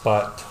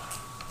 but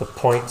the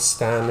point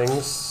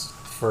standings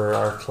for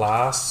our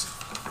class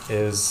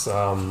is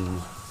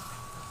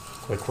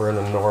like we're in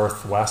the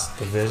Northwest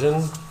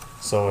Division,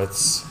 so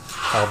it's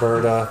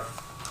Alberta,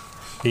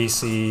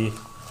 BC,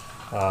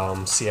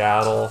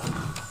 Seattle,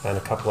 and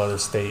a couple other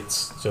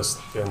states just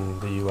in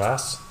the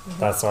U.S.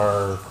 That's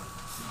our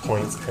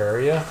points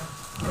area,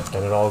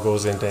 and it all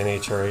goes into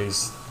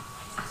NHRA's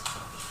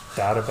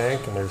data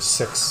bank, and there's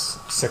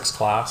six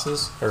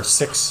classes or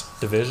 6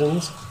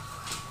 divisions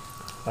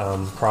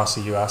across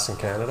the U.S. and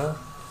Canada.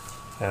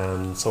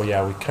 And so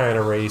yeah, we kind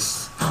of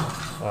race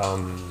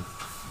on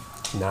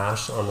the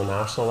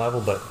national level,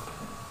 but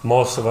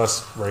most of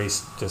us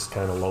race just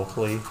kind of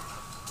locally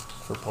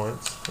for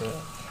points. Yeah.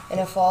 And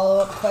a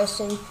follow-up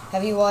question: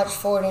 have you watched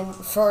Ford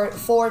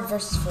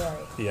versus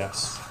Ferrari?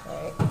 Yes. All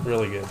right.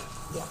 Really good.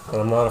 Yeah. But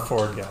I'm not a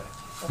Ford guy.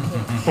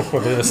 Okay.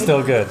 But it's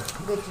still good.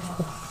 Good to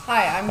know.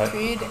 Hi, I'm Hi.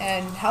 Creed,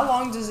 and how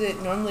long does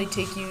it normally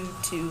take you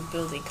to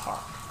build a car?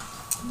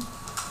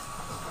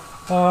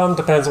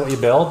 Depends what you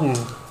build, and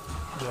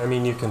I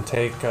mean you can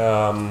take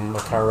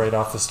a car right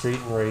off the street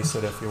and race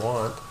it if you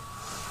want,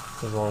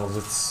 as long as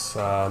it's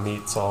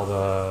meets all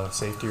the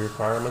safety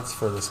requirements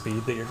for the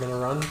speed that you're going to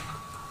run.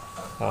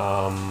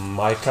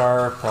 My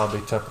car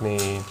probably took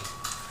me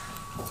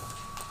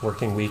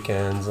working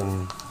weekends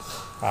and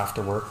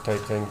after work type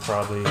thing,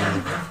 probably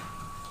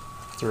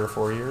 3 or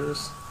 4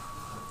 years.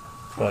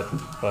 But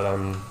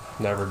I'm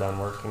never done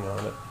working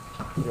on it.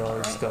 You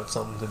always got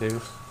something to do.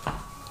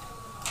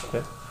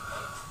 Okay.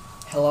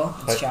 Hello,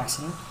 it's Hi.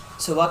 Jackson.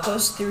 So what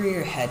goes through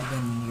your head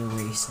when you're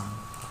racing?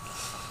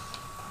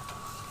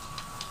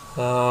 A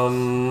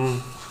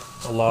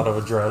lot of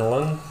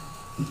adrenaline.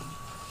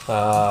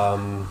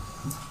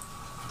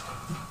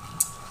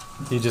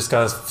 You just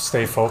gotta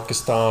stay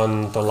focused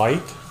on the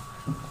light.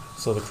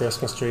 So the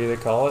Christmas tree, they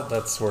call it,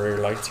 that's where your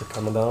lights are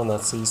coming down,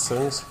 that's these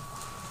things.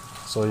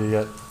 So you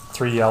get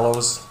 3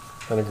 yellows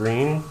and a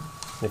green.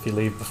 If you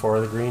leave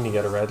before the green, you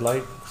get a red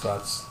light. So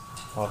that's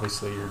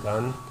obviously you're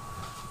done.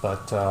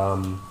 But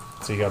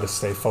so you got to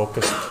stay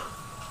focused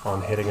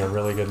on hitting a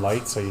really good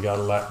light. So you got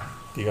to let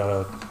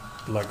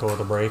go of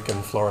the brake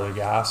and floor the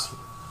gas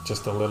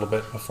just a little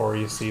bit before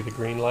you see the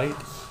green light,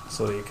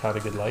 so that you got a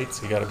good light.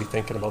 So you got to be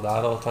thinking about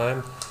that all the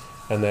time.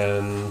 And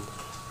then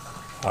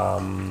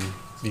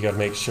you got to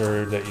make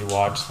sure that you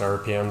watch the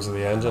RPMs of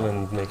the engine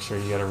and make sure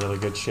you get a really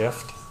good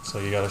shift. So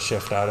you got to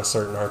shift at a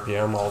certain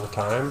RPM all the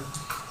time.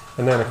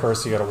 And then of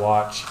course you got to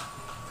watch,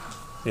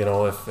 you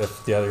know,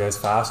 if the other guy's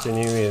faster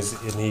than you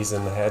and he's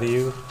in ahead of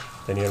you,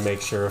 then you got to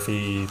make sure if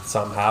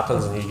something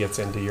happens and he gets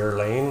into your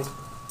lane,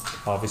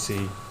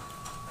 obviously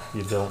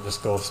you don't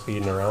just go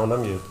speeding around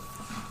him, you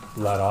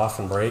let off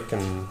and brake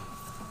and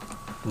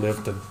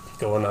live to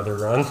go another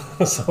run,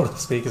 so to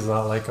speak. It's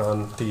not like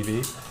on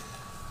TV.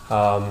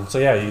 So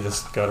yeah, you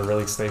just got to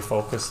really stay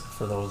focused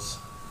for those.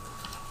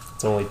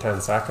 It's only 10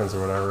 seconds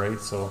or whatever,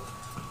 right? So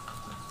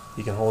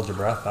you can hold your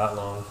breath that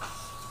long.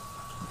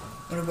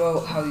 What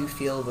about how you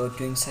feel about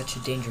doing such a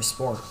dangerous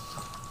sport?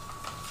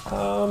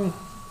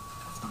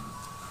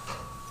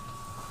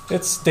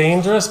 It's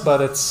dangerous,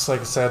 but it's, like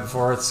I said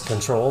before, it's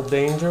controlled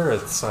danger.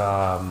 It's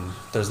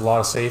there's a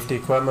lot of safety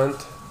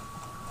equipment.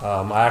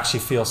 I actually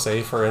feel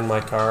safer in my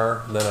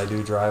car than I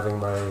do driving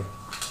my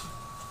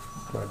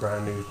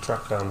brand new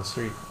truck down the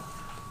street.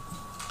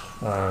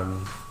 I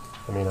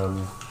mean,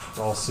 I'm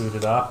all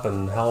suited up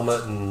and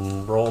helmet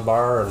and roll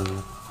bar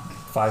and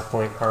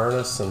 5-point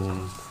harness,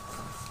 and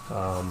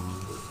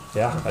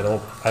yeah, I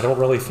don't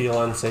really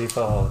feel unsafe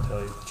at all, to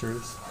tell you the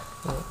truth.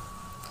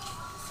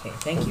 Okay,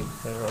 thank you.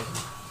 You're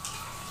welcome.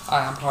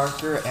 Hi, I'm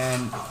Parker,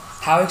 and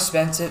how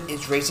expensive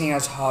is racing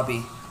as a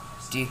hobby?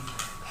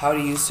 How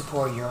do you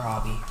support your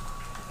hobby?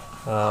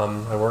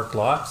 I work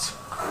lots,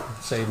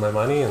 save my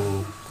money,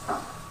 and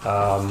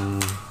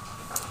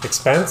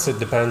expense, it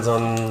depends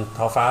on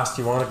how fast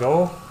you want to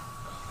go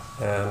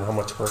and how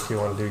much work you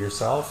want to do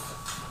yourself.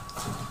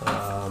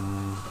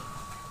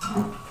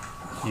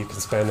 You can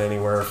spend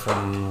anywhere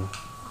from,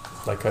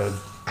 like a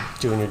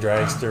junior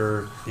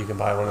dragster, you can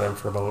buy one of them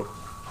for about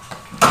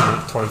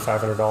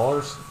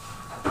 $2,500,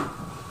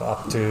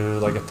 up to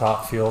like a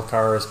top fuel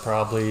car is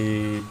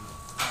probably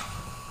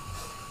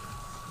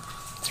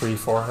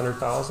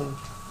 $300,000-400,000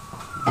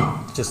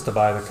 just to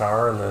buy the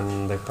car, and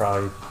then they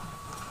probably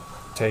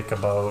take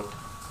about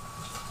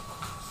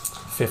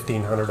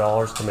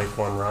 $1,500 to make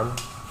one run.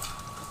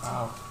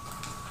 Wow.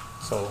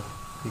 So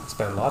you can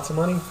spend lots of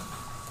money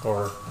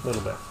or a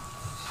little bit.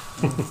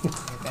 Okay,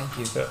 thank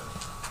you. Yeah.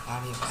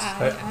 Adios.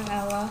 Hi, I'm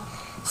Ella.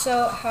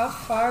 So, how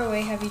far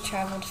away have you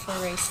traveled for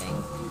racing?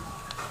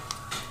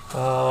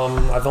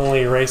 I've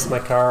only raced my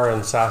car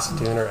in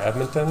Saskatoon or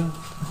Edmonton,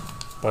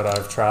 but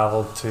I've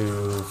traveled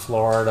to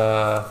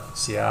Florida,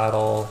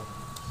 Seattle,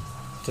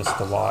 just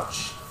to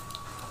watch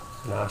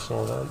a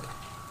national event.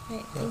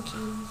 Right, thank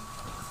you.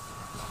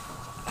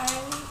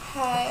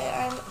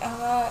 Hi, I'm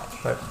Emma.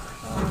 Right.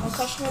 My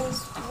question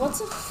is,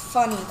 what's a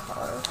funny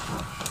car?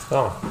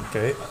 Oh,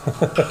 okay.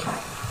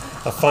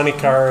 A funny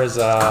car is,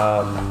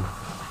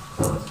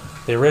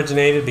 they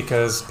originated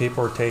because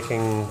people were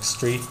taking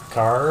street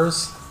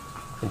cars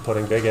and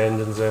putting big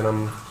engines in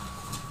them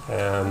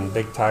and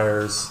big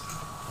tires.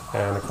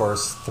 And of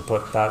course, to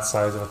put that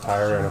size of a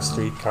tire in a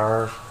street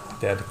car,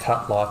 they had to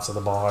cut lots of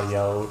the body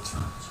out.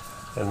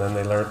 And then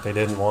they learned they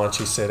didn't want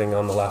you sitting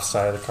on the left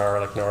side of the car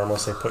like normal,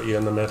 so they put you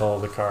in the middle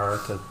of the car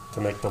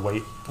to make the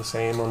weight the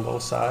same on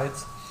both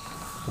sides.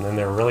 And then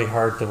they were really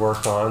hard to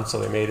work on, so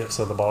they made it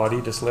so the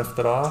body just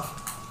lifted off.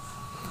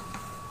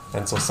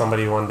 And so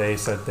somebody one day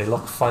said they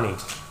look funny.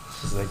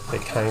 They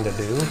kind of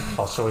do.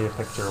 I'll show you a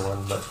picture of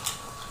one,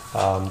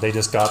 but they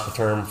just got the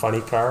term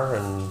funny car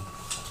and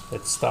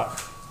it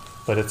stuck.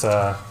 But it's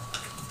a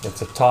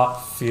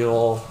top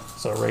fuel,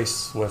 so a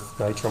race with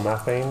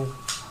nitromethane.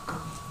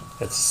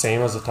 It's the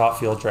same as a top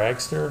fuel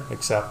dragster,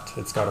 except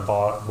it's got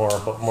more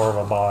of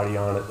a body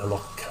on it that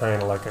looks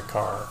kind of like a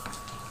car,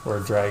 where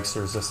a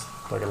dragster is just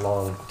like a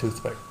long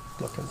toothpick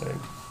looking thing.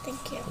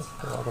 Thank you.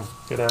 You're welcome.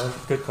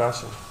 Good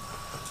question.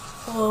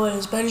 Hello, it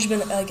is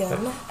Benjamin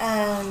again.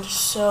 And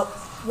so,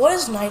 what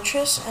is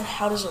nitrous and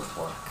how does it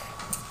work?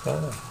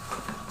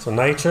 So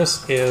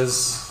nitrous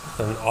is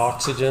an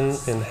oxygen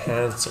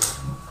enhancer.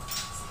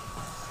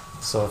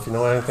 So if you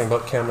know anything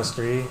about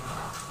chemistry,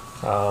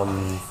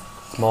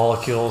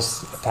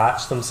 molecules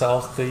attach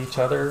themselves to each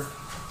other.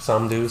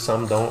 Some do,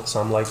 some don't.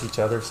 Some like each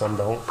other, some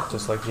don't,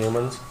 just like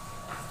humans.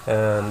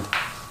 And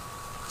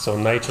so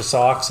nitrous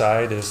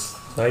oxide is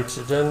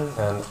nitrogen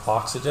and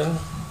oxygen.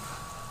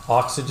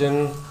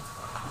 Oxygen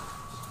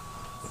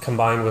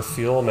combined with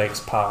fuel makes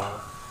power.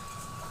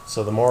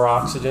 So the more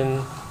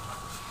oxygen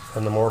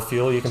and the more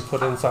fuel you can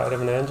put inside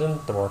of an engine,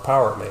 the more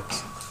power it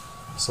makes.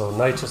 So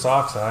nitrous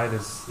oxide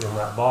is in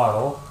that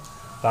bottle.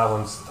 That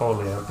one's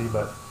totally empty,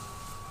 but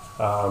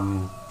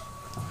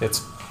it's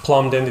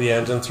plumbed into the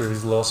engine through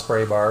these little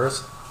spray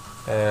bars,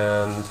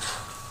 and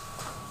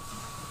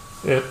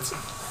it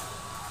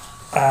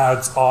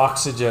adds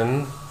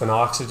oxygen, an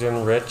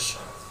oxygen-rich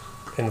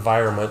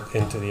environment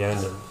into the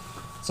engine.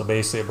 So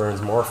basically it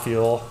burns more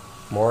fuel,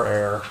 more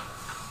air,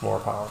 more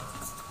power.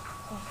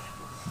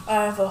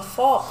 I have a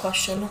follow-up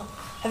question.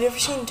 Have you ever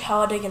seen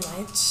Talladega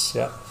Nights?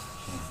 Yeah.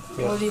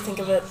 What do you think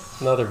of it?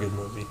 Another good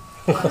movie.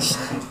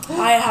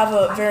 I have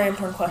a very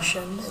important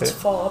question. It's a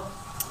follow-up.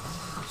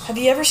 Have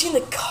you ever seen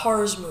the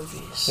Cars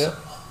movies? Yeah.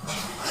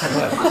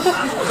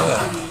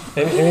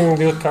 Anything to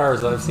do with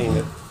cars, I've seen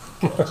it.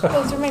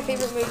 Those are my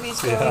favorite movies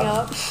growing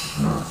up.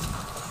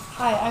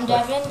 Hi, I'm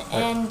Devin,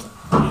 and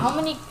how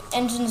many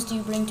engines do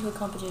you bring to a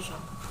competition?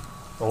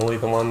 Only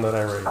the one that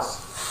I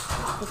race.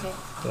 Okay.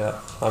 Yeah,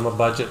 I'm a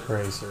budget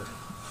racer.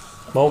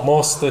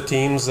 Most of the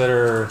teams that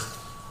are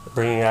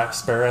bringing out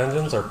spare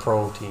engines are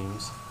pro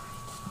teams.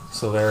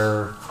 So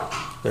they're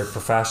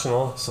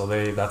professional, so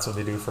that's what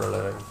they do for a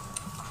living.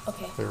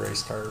 Okay. They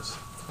race cars.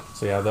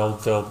 So yeah,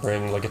 they'll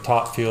bring, like a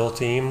top fuel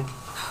team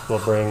will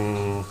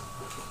bring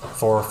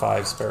 4 or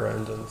 5 spare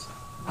engines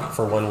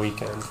for one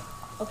weekend.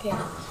 Okay.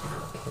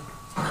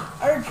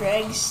 Are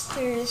drag race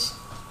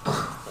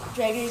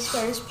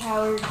cars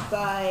powered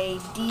by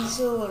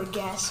diesel or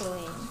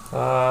gasoline?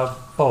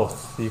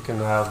 Both. You can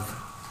have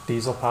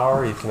diesel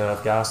power, you can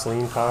have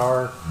gasoline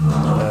power,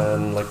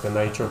 and like the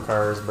nitro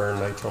cars burn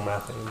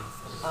nitromethane.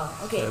 Oh,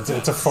 okay.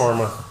 It's a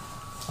form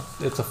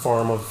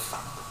of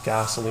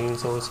gasoline,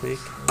 so to speak.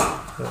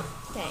 Yeah.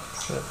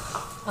 Thanks.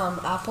 Yeah.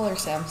 Apple or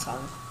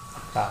Samsung?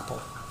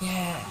 Apple.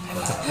 Yeah.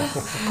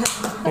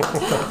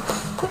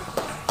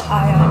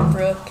 Hi, I'm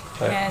Brooke.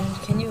 Hi.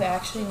 And can you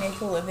actually make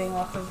a living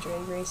off of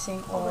drag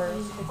racing, or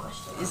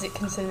is it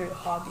considered a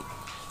hobby?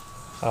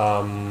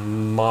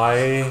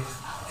 My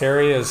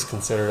area is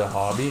considered a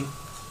hobby,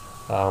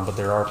 but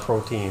there are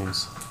pro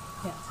teams.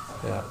 Yeah.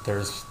 Yeah.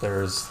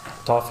 There's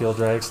Top Fuel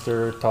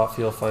Dragster, Top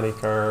Fuel Funny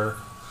Car,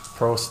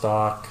 Pro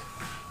Stock,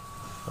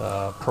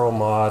 Pro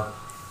Mod,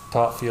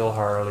 Top Fuel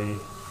Harley,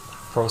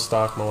 Pro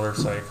Stock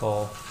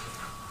Motorcycle,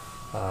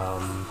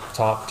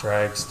 Top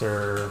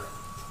Dragster.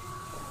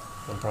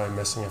 I'm probably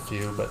missing a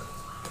few, but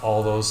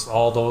all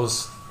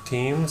those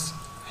teams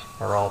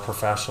are all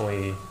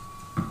professionally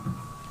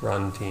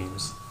run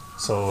teams.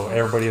 So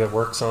everybody that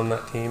works on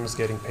that team is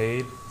getting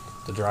paid.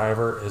 The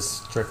driver is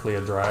strictly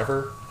a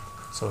driver,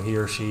 so he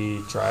or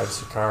she drives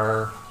the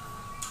car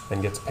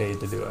and gets paid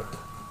to do it.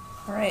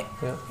 All right.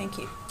 Yeah. Thank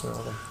you. You're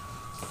welcome.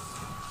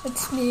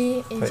 It's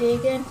me, AJ Hey.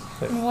 again.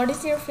 Hey. And what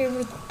is your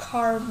favorite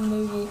car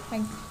movie,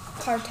 like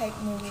car type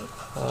movie?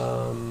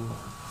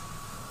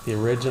 The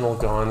original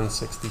Gone in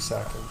 60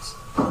 Seconds.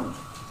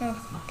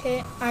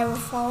 Okay, I have a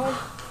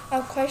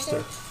follow-up question.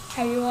 Sure.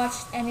 Have you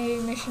watched any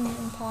Mission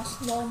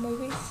Impossible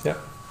movies? Yep.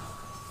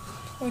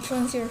 Which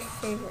one's your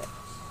favorite?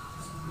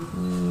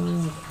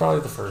 Probably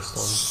the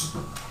first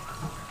one.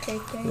 Okay,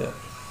 thanks. Yeah.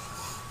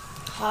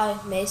 Hi,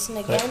 Mason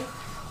again.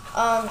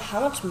 How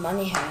much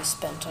money have you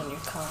spent on your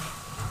car?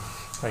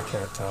 I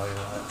can't tell you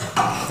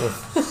that.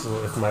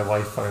 If my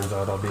wife finds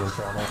out, I'll be in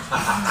trouble.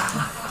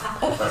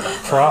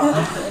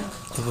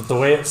 The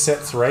way it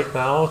sits right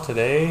now,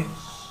 today,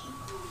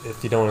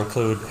 if you don't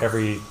include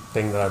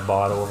everything that I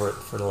bought over it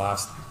for the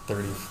last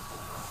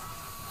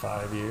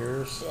 35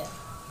 years, Yeah.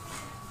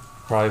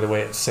 probably the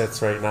way it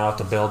sits right now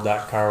to build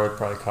that car would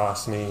probably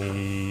cost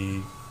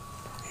me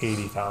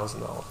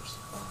 $80,000.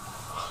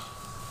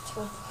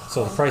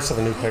 So the price of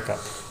a new pickup.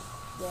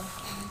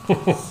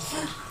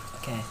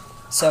 Okay.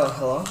 So,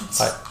 hello, it's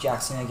Hi.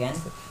 Jackson again.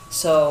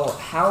 So,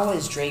 how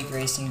is drag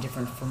racing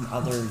different from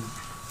other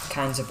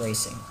kinds of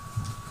racing?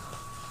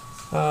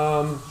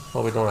 Well,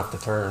 we don't have to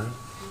turn.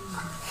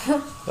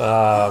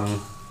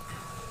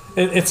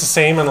 It's the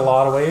same in a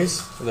lot of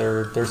ways.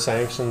 They're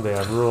sanctioned. They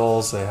have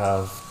rules. They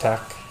have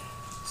tech.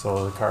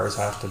 So the cars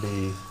have to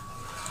be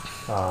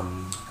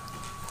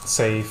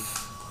safe.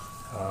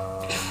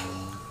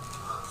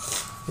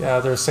 Yeah,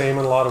 they're the same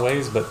in a lot of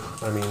ways, but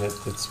I mean,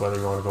 it's whether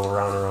you want to go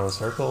around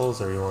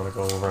circles or you want to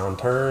go around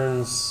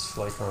turns,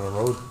 like on a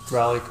road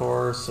rally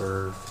course,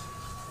 or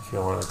if you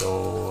want to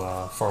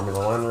go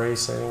Formula One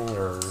racing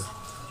or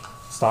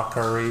stock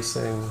car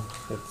racing.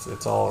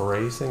 It's all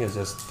racing. It's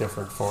just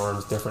different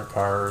forms, different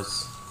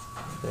cars.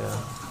 Yeah.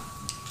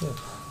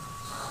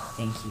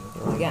 Thank you.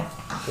 Again.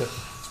 Yeah.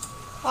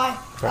 Hi,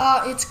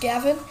 it's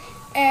Gavin,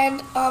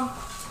 and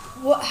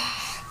what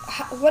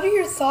are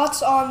your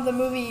thoughts on the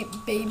movie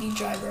Baby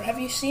Driver? Have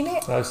you seen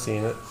it? I've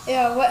seen it.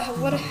 Yeah.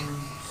 What are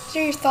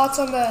your thoughts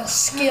on the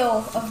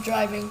skill of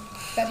driving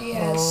that he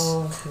has?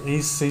 Oh,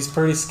 he's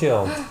pretty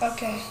skilled.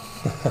 Okay.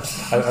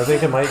 I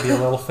think it might be a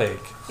little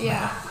fake.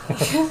 Yeah.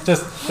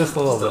 just a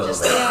little bit.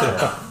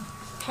 Yeah.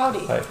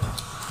 Howdy. Hi.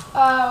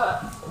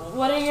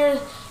 What are your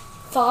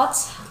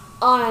thoughts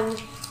on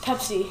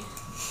Pepsi?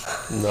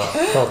 No,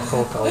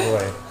 Coke all the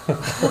way.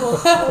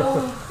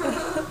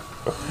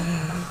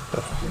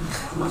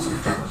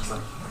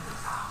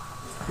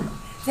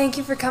 Thank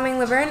you for coming,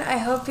 Laverne. I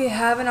hope you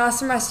have an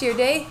awesome rest of your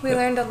day. We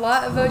learned a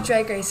lot about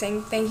drag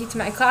racing. Thank you to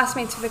my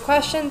classmates for the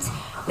questions.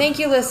 Thank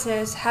you,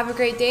 listeners. Have a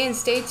great day and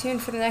stay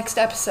tuned for the next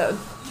episode.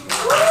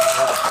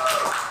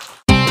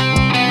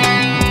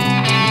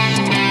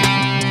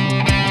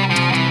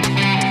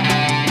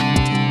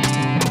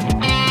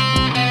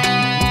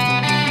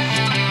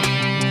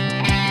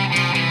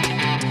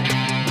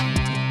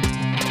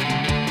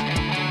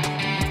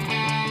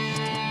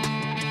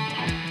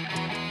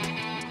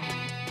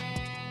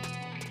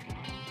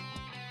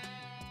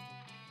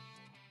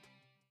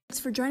 Thanks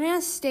for joining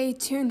us. Stay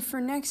tuned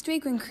for next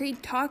week when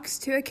Creed talks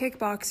to a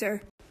kickboxer.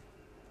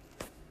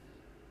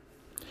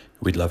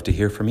 We'd love to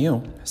hear from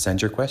you.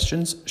 Send your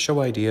questions,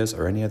 show ideas,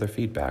 or any other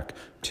feedback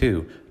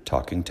to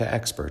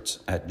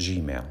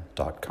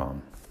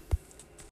talkingtoexperts@gmail.com.